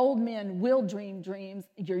 Your old men will dream dreams.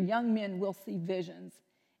 Your young men will see visions.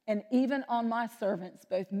 And even on my servants,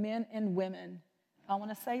 both men and women, I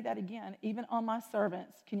want to say that again, even on my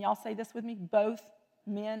servants. Can y'all say this with me? Both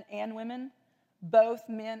men and women. Both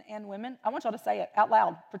men and women. I want y'all to say it out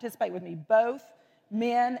loud. Participate with me. Both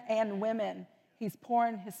men and women. He's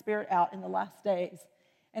pouring his spirit out in the last days.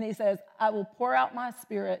 And he says, I will pour out my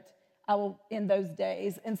spirit in those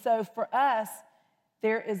days. And so for us,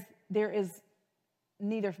 there is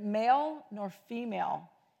neither male nor female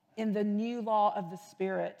in the new law of the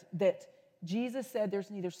Spirit, that Jesus said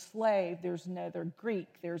there's neither slave, there's neither Greek,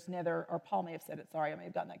 there's neither, or Paul may have said it, sorry, I may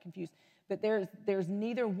have gotten that confused, but there's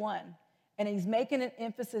neither one. And he's making an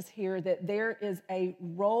emphasis here that there is a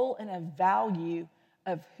role and a value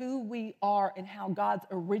of who we are and how God's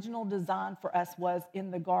original design for us was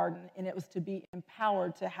in the garden, and it was to be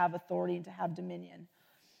empowered to have authority and to have dominion.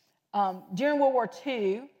 During World War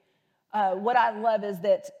II, what I love is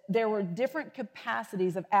that there were different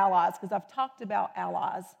capacities of allies, because I've talked about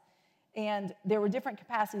allies, and there were different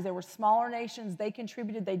capacities. There were smaller nations, they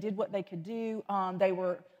contributed, they did what they could do. They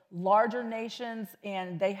were larger nations,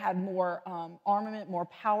 and they had more armament, more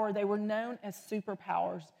power. They were known as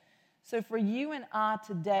superpowers. So for you and I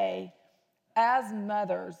today, as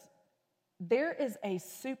mothers, there is a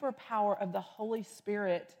superpower of the Holy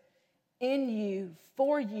Spirit in you,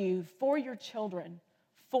 for your children,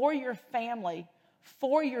 for your family,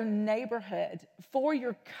 for your neighborhood, for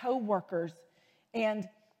your coworkers. And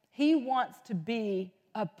he wants to be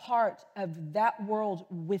a part of that world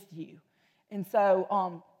with you. And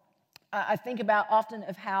so I think about often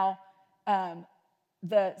of how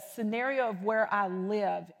the scenario of where I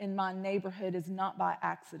live in my neighborhood is not by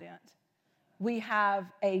accident. We have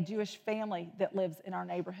a Jewish family that lives in our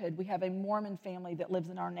neighborhood. We have a Mormon family that lives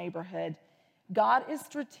in our neighborhood. God is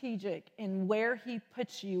strategic in where he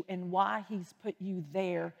puts you and why he's put you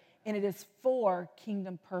there, and it is for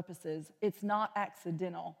kingdom purposes. It's not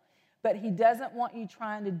accidental, but he doesn't want you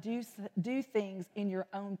trying to do things in your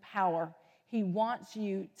own power. He wants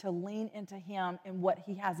you to lean into him and what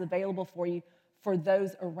he has available for you, for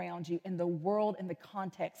those around you, in the world and the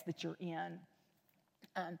context that you're in.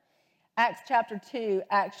 Acts chapter 2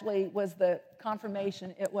 actually was the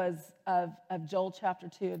confirmation. It was of Joel chapter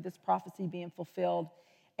 2, of this prophecy being fulfilled.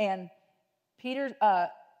 And Peter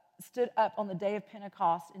stood up on the day of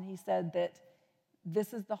Pentecost, and he said that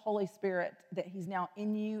this is the Holy Spirit, that he's now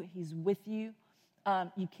in you, he's with you.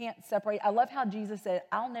 You can't separate. I love how Jesus said,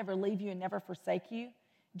 I'll never leave you and never forsake you.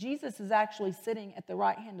 Jesus is actually sitting at the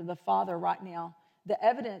right hand of the Father right now. The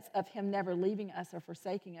evidence of him never leaving us or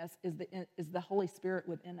forsaking us is the Holy Spirit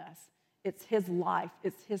within us. It's his life,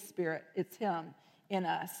 it's his spirit, it's him in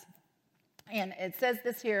us. And it says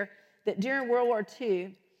this here, that during World War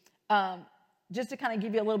II, just to kind of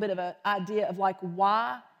give you a little bit of an idea of like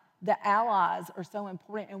why the allies are so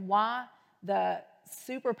important and why the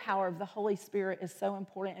superpower of the Holy Spirit is so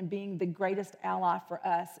important and being the greatest ally for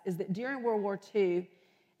us, is that during World War II,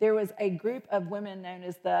 there was a group of women known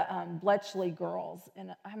as the Bletchley Girls.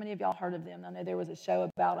 And how many of y'all heard of them? I know there was a show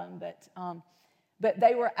about them, but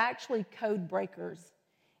they were actually code breakers.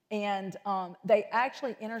 And they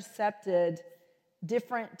actually intercepted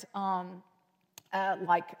different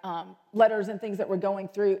letters and things that were going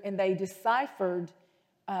through, and they deciphered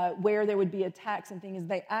where there would be attacks and things.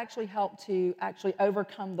 They actually helped to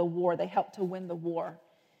overcome the war. They helped to win the war.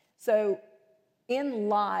 So in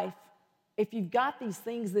life, if you've got these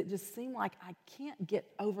things that just seem like I can't get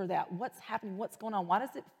over that, what's happening, what's going on, why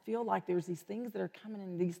does it feel like there's these things that are coming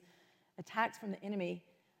in, these attacks from the enemy?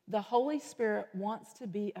 The Holy Spirit wants to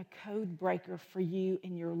be a code breaker for you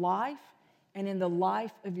in your life and in the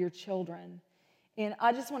life of your children. And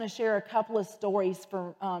I just want to share a couple of stories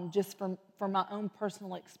from my own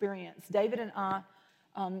personal experience. David and I,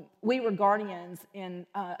 we were guardians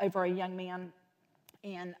over a young man,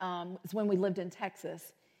 and it's when we lived in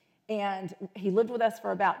Texas. And he lived with us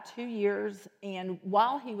for about 2 years. And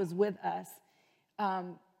while he was with us,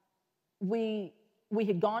 we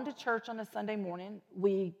had gone to church on a Sunday morning.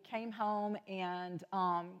 We came home and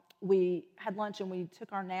we had lunch and we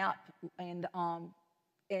took our nap. And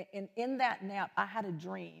in that nap, I had a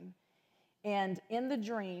dream. And in the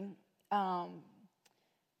dream,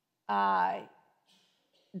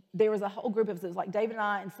 there was a whole group of us. It was like David and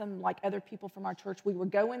I and some like other people from our church. We were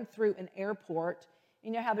going through an airport.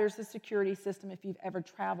 You know how there's a security system if you've ever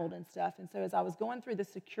traveled and stuff. And so as I was going through the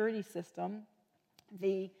security system,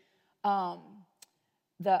 the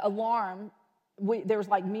alarm, there was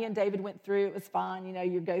like me and David went through. It was fine. You know,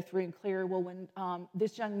 you go through and clear. Well, when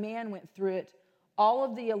this young man went through it, all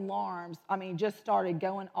of the alarms, just started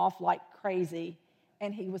going off like crazy.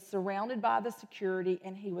 And he was surrounded by the security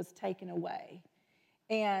and he was taken away.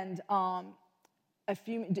 And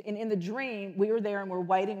in the dream, we were there and we're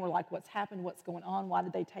waiting. We're like, what's happened? What's going on? Why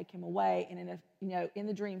did they take him away? And in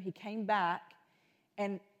the dream, he came back,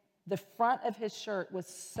 and the front of his shirt was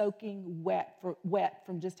soaking wet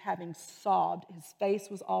from just having sobbed. His face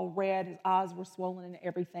was all red. His eyes were swollen and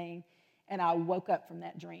everything. And I woke up from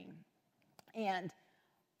that dream. And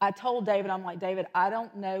I told David, I'm like, David, I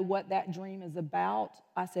don't know what that dream is about.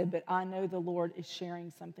 I said, but I know the Lord is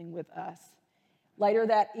sharing something with us. Later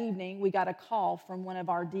that evening, we got a call from one of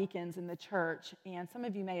our deacons in the church, and some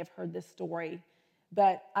of you may have heard this story,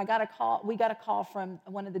 but we got a call from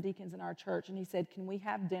one of the deacons in our church, and he said, can we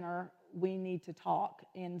have dinner? We need to talk.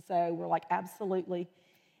 And so we're like, absolutely.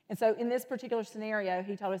 And so in this particular scenario,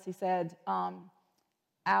 he told us, he said,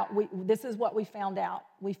 this is what we found out.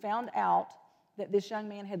 We found out that this young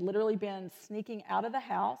man had literally been sneaking out of the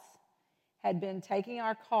house, had been taking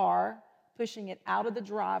our car, pushing it out of the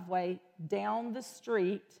driveway, down the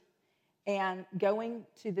street, and going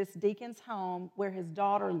to this deacon's home where his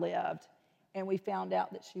daughter lived, and we found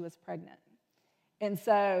out that she was pregnant. And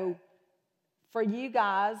so for you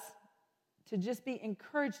guys to just be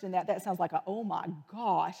encouraged in that sounds like oh my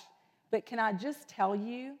gosh, but can I just tell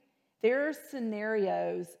you, there are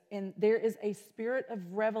scenarios and there is a spirit of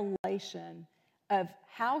revelation of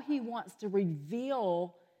how he wants to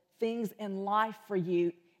reveal things in life for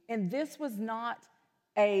you. And this was not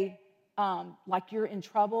like you're in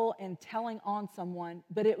trouble and telling on someone,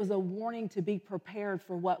 but it was a warning to be prepared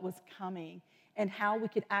for what was coming and how we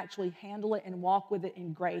could actually handle it and walk with it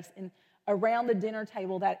in grace. And around the dinner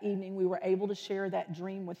table that evening, we were able to share that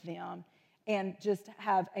dream with them and just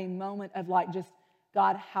have a moment of like, just,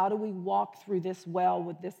 God, how do we walk through this well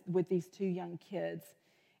with these two young kids?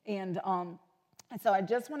 And so I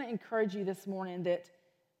just want to encourage you this morning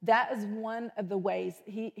that is one of the ways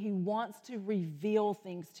he wants to reveal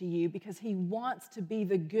things to you, because he wants to be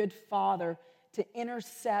the good father to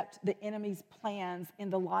intercept the enemy's plans in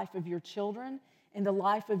the life of your children, in the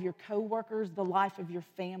life of your coworkers, the life of your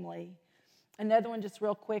family. Another one, just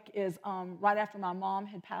real quick, is right after my mom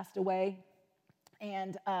had passed away,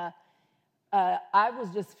 and I was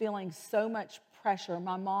just feeling so much pressure.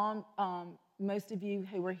 My mom, most of you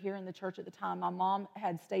who were here in the church at the time, my mom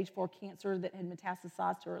had stage 4 cancer that had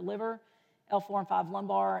metastasized to her liver, L4 and 5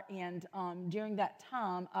 lumbar, and during that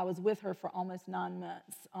time, I was with her for almost 9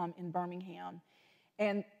 months in Birmingham.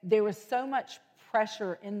 And there was so much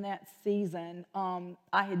pressure in that season.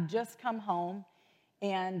 I had just come home,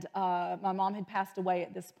 and my mom had passed away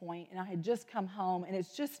at this point, and I had just come home, and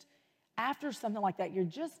it's just, after something like that, you're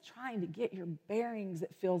just trying to get your bearings,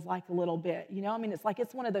 it feels like a little bit. You know, it's like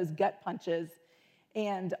it's one of those gut punches.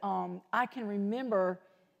 And I can remember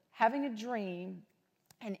having a dream,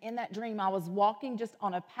 and in that dream, I was walking just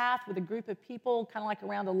on a path with a group of people, kind of like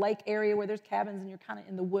around a lake area where there's cabins and you're kind of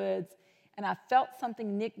in the woods, and I felt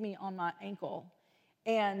something nick me on my ankle.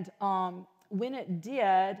 And when it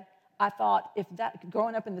did, I thought,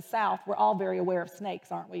 growing up in the South, we're all very aware of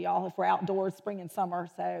snakes, aren't we, y'all? If we're outdoors, spring and summer,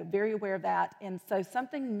 so very aware of that. And so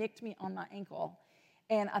something nicked me on my ankle.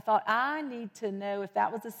 And I thought, I need to know if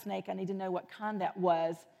that was a snake, I need to know what kind that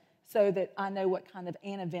was so that I know what kind of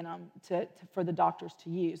antivenom for the doctors to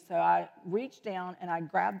use. So I reached down and I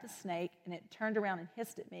grabbed the snake, and it turned around and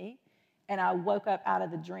hissed at me, and I woke up out of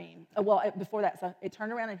the dream. Before that, so it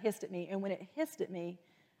turned around and hissed at me, and when it hissed at me,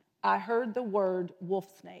 I heard the word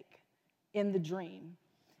wolf snake. in the dream.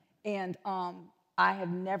 And I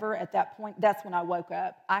had never, at that point, that's when I woke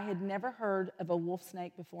up, I had never heard of a wolf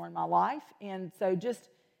snake before in my life. And so just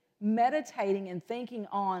meditating and thinking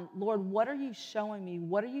on, Lord, what are you showing me?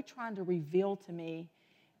 What are you trying to reveal to me?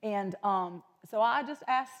 And so I just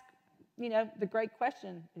asked, the great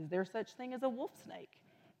question, is there such thing as a wolf snake?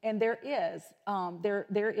 And there is.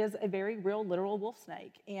 There is a very real, literal wolf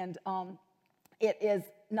snake. And it is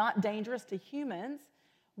not dangerous to humans,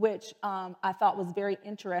 which I thought was very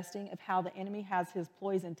interesting of how the enemy has his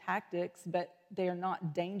ploys and tactics, but they are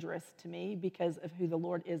not dangerous to me because of who the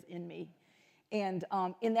Lord is in me. And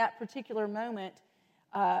in that particular moment,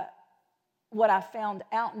 what I found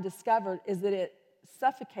out and discovered is that it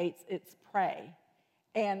suffocates its prey.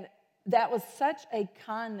 And that was such a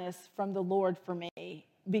kindness from the Lord for me,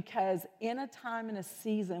 because in a time and a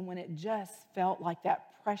season when it just felt like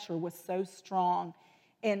that pressure was so strong,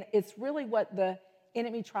 and it's really what the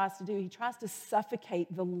enemy tries to do. He tries to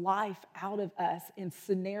suffocate the life out of us in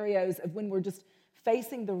scenarios of when we're just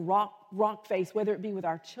facing the rock face, whether it be with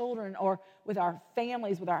our children or with our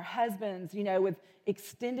families, with our husbands, with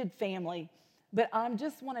extended family. But I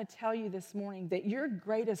just want to tell you this morning that your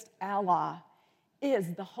greatest ally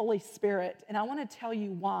is the Holy Spirit. And I want to tell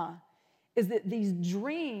you why. Is that these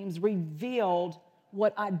dreams revealed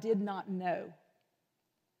what I did not know.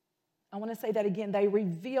 I want to say that again. They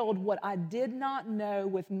revealed what I did not know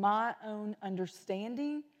with my own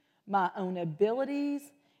understanding, my own abilities,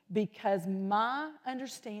 because my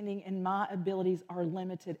understanding and my abilities are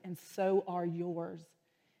limited, and so are yours.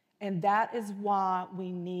 And that is why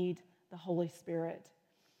we need the Holy Spirit.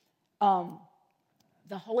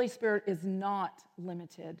 The Holy Spirit is not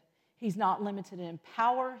limited. He's not limited in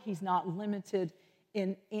power. He's not limited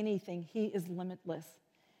in anything. He is limitless.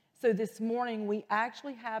 So this morning, we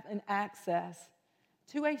actually have an access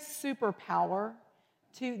to a superpower,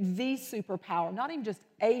 to the superpower, not even just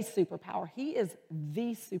a superpower. He is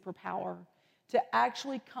the superpower to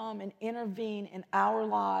actually come and intervene in our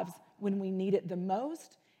lives when we need it the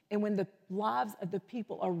most and when the lives of the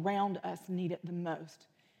people around us need it the most,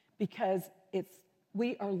 because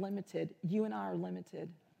we are limited. You and I are limited,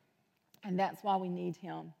 and that's why we need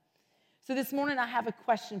him. So this morning I have a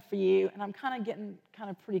question for you, and I'm getting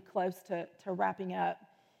pretty close to wrapping up.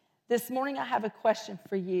 This morning I have a question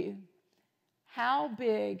for you. How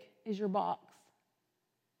big is your box?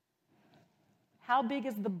 How big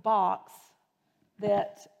is the box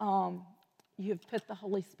that you have put the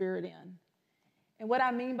Holy Spirit in? And what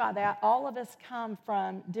I mean by that, all of us come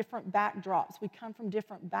from different backdrops. We come from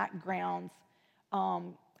different backgrounds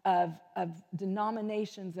of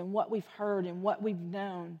denominations and what we've heard and what we've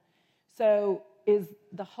known. So is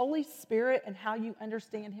the Holy Spirit and how you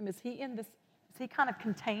understand him, is he kind of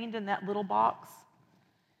contained in that little box?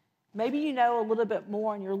 Maybe you know a little bit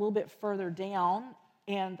more and you're a little bit further down,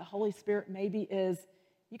 and the Holy Spirit maybe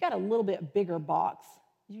you got a little bit bigger box.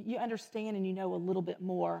 You understand and you know a little bit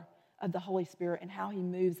more of the Holy Spirit and how he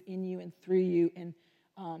moves in you and through you and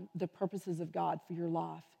the purposes of God for your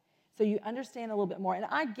life. So you understand a little bit more. And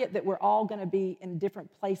I get that we're all going to be in different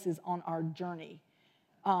places on our journey.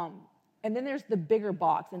 And then there's the bigger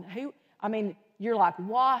box. And you're like,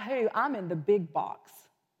 wahoo, I'm in the big box.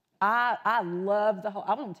 I love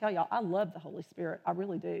I'm going to tell y'all, I love the Holy Spirit. I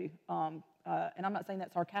really do. And I'm not saying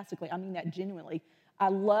that sarcastically. I mean that genuinely. I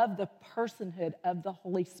love the personhood of the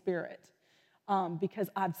Holy Spirit because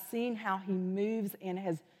I've seen how he moves and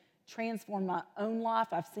has transformed my own life.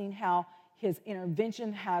 I've seen how his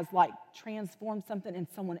intervention has transformed something in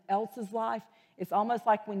someone else's life. It's almost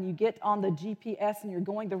like when you get on the GPS and you're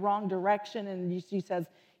going the wrong direction and he says,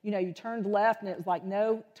 you turned left, and it was like,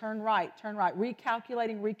 no, turn right.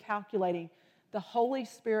 Recalculating. The Holy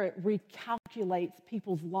Spirit recalculates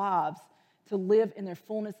people's lives to live in their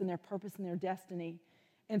fullness and their purpose and their destiny.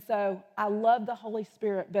 And so I love the Holy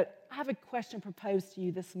Spirit, but I have a question proposed to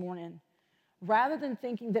you this morning. Rather than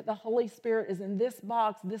thinking that the Holy Spirit is in this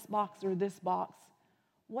box, or this box,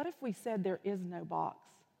 what if we said there is no box?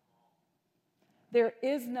 There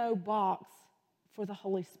is no box for the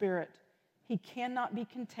Holy Spirit. He cannot be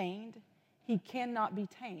contained. He cannot be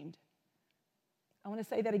tamed. I want to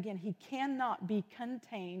say that again. He cannot be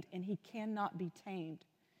contained and he cannot be tamed.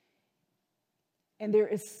 And there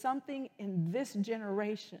is something in this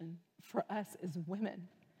generation for us as women,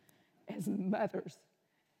 as mothers,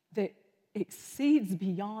 that exceeds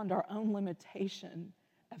beyond our own limitation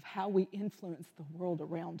of how we influence the world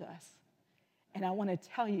around us. And I want to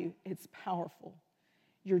tell you, it's powerful.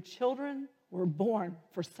 Your children were born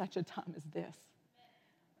for such a time as this.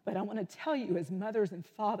 But I want to tell you, as mothers and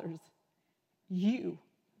fathers, you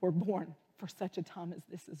were born for such a time as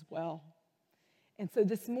this as well. And so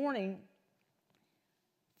this morning,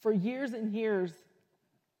 For years and years,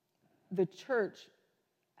 the church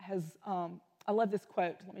has, I love this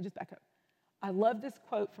quote. Let me just back up. I love this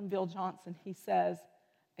quote from Bill Johnson. He says,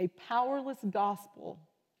 "A powerless gospel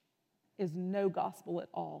is no gospel at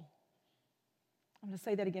all." I'm going to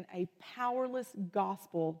say that again. A powerless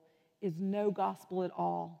gospel is no gospel at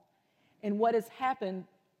all. And what has happened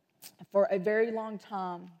for a very long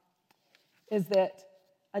time is that,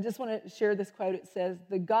 I just want to share this quote. It says,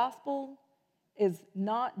 "The gospel is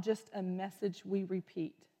not just a message we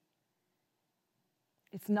repeat.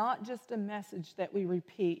 It's not just a message that we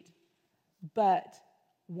repeat, but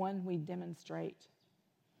one we demonstrate."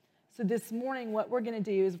 So this morning, what we're going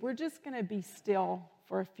to do is we're just going to be still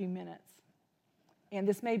for a few minutes. And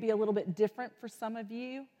this may be a little bit different for some of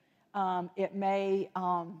you. You may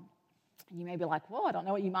be like, "Whoa, I don't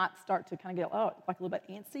know what." You might start to kind of get, like a little bit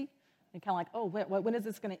antsy. And kind of like, "Oh, when is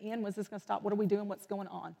this going to end? When's this going to stop? What are we doing? What's going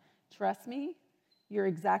on?" Trust me, you're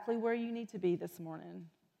exactly where you need to be this morning.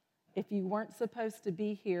 If you weren't supposed to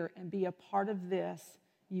be here and be a part of this,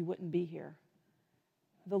 you wouldn't be here.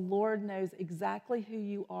 The Lord knows exactly who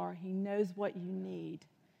you are. He knows what you need.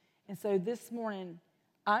 And so this morning,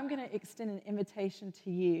 I'm going to extend an invitation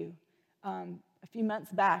to you. A few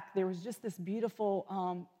months back, there was just this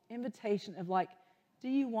beautiful invitation of like, do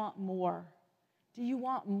you want more? Do you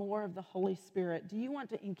want more of the Holy Spirit? Do you want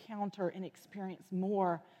to encounter and experience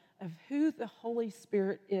more of who the Holy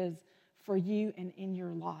Spirit is for you and in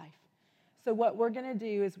your life? So what we're going to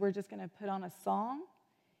do is we're just going to put on a song.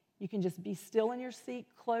 You can just be still in your seat,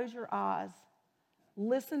 close your eyes,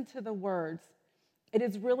 listen to the words. It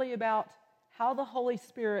is really about how the Holy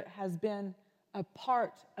Spirit has been a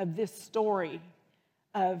part of this story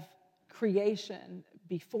of creation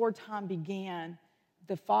before time began.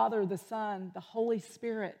 The Father, the Son, the Holy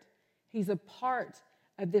Spirit, He's a part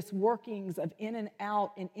of this workings of in and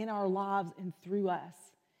out and in our lives and through us.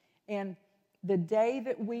 And the day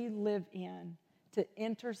that we live in to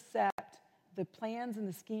intercept the plans and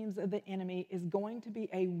the schemes of the enemy is going to be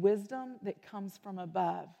a wisdom that comes from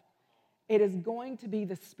above. It is going to be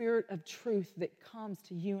the spirit of truth that comes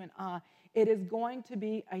to you and I. It is going to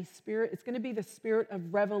be a spirit, it's going to be the spirit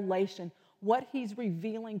of revelation, what He's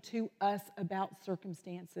revealing to us about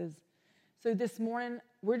circumstances. So this morning,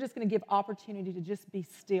 we're just going to give opportunity to just be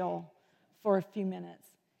still for a few minutes.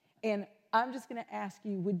 And I'm just going to ask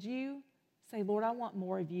you, would you say, "Lord, I want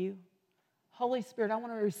more of you. Holy Spirit, I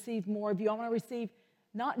want to receive more of you. I want to receive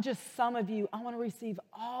not just some of you. I want to receive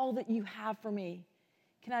all that you have for me."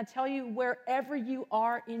 Can I tell you, wherever you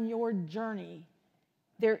are in your journey,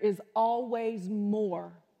 there is always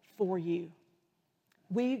more for you.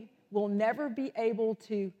 We will never be able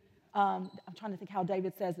to, I'm trying to think how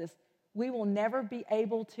David says this, we will never be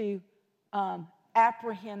able to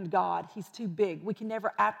apprehend God. He's too big. We can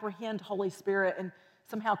never apprehend Holy Spirit and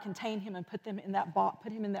somehow contain Him and put Him in that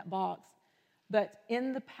box. But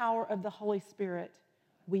in the power of the Holy Spirit,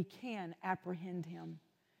 we can apprehend Him.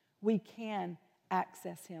 We can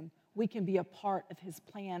access Him. We can be a part of His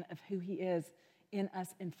plan of who He is in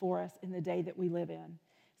us and for us in the day that we live in.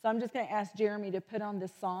 So I'm just going to ask Jeremy to put on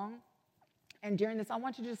this song. And during this, I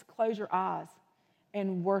want you to just close your eyes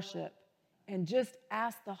and worship and just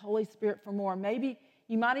ask the Holy Spirit for more. Maybe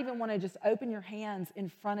you might even want to just open your hands in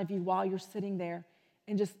front of you while you're sitting there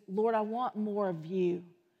and just, "Lord, I want more of you.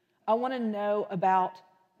 I want to know about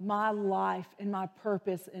my life and my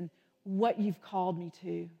purpose and what you've called me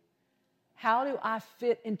to. How do I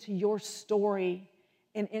fit into your story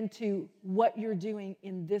and into what you're doing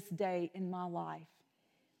in this day in my life?"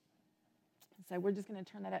 So we're just going to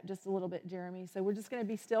turn that up just a little bit, Jeremy. So we're just going to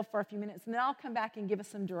be still for a few minutes, and then I'll come back and give us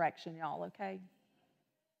some direction, y'all, okay?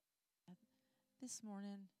 This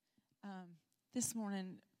morning,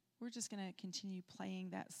 we're just going to continue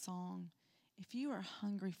playing that song. If you are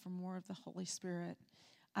hungry for more of the Holy Spirit,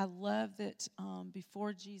 I love that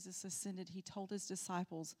before Jesus ascended, He told His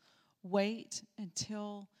disciples, "Wait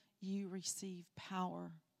until you receive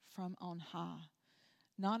power from on high."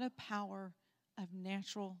 Not a power of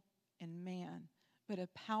natural and man, but a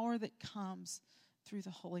power that comes through the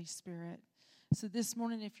Holy Spirit. So this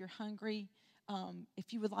morning, if you're hungry,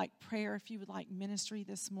 if you would like prayer, if you would like ministry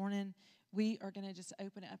this morning, we are going to just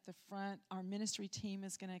open it up the front. Our ministry team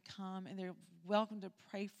is going to come, and they're welcome to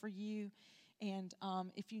pray for you. And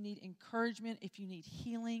if you need encouragement, if you need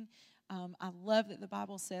healing, I love that the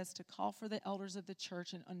Bible says to call for the elders of the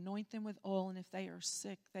church and anoint them with oil, and if they are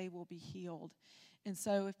sick, they will be healed. And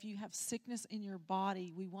so if you have sickness in your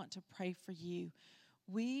body, we want to pray for you.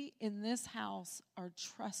 We in this house are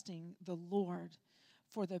trusting the Lord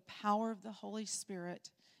for the power of the Holy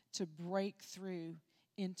Spirit to break through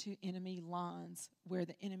into enemy lines where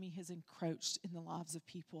the enemy has encroached in the lives of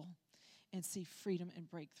people and see freedom and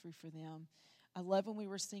breakthrough for them. I love when we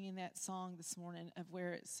were singing that song this morning of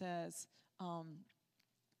where it says, let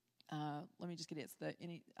me just get it.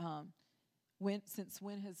 It's since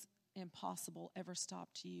when has impossible ever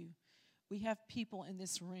stopped you? We have people in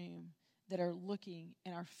this room that are looking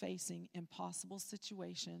and are facing impossible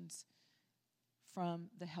situations from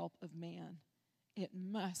the help of man. It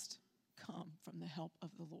must come from the help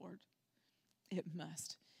of the Lord. It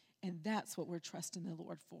must. And that's what we're trusting the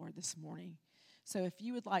Lord for this morning. So if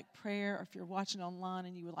you would like prayer, or if you're watching online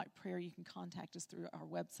and you would like prayer, you can contact us through our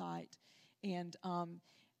website. And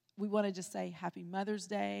we want to just say Happy Mother's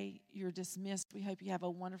Day. You're dismissed. We hope you have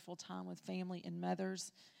a wonderful time with family and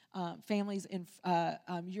mothers. Families,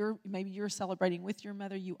 maybe you're celebrating with your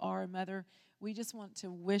mother. You are a mother. We just want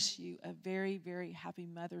to wish you a very, very happy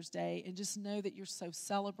Mother's Day. And just know that you're so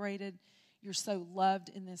celebrated. You're so loved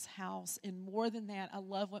in this house. And more than that, I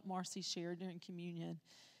love what Marcy shared during communion,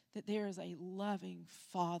 that there is a loving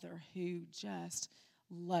Father who just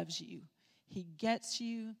loves you. He gets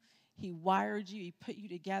you. He wired you. He put you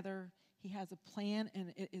together. He has a plan,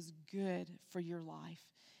 and it is good for your life.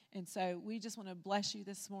 And so we just want to bless you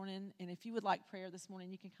this morning. And if you would like prayer this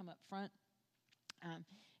morning, you can come up front.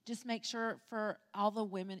 Just make sure for all the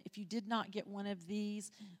women, if you did not get one of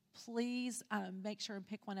these, please make sure and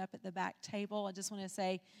pick one up at the back table. I just want to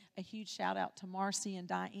say a huge shout out to Marcy and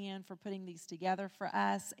Diane for putting these together for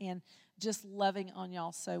us and just loving on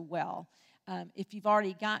y'all so well. If you've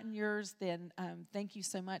already gotten yours, then thank you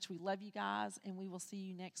so much. We love you guys, and we will see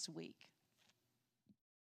you next week.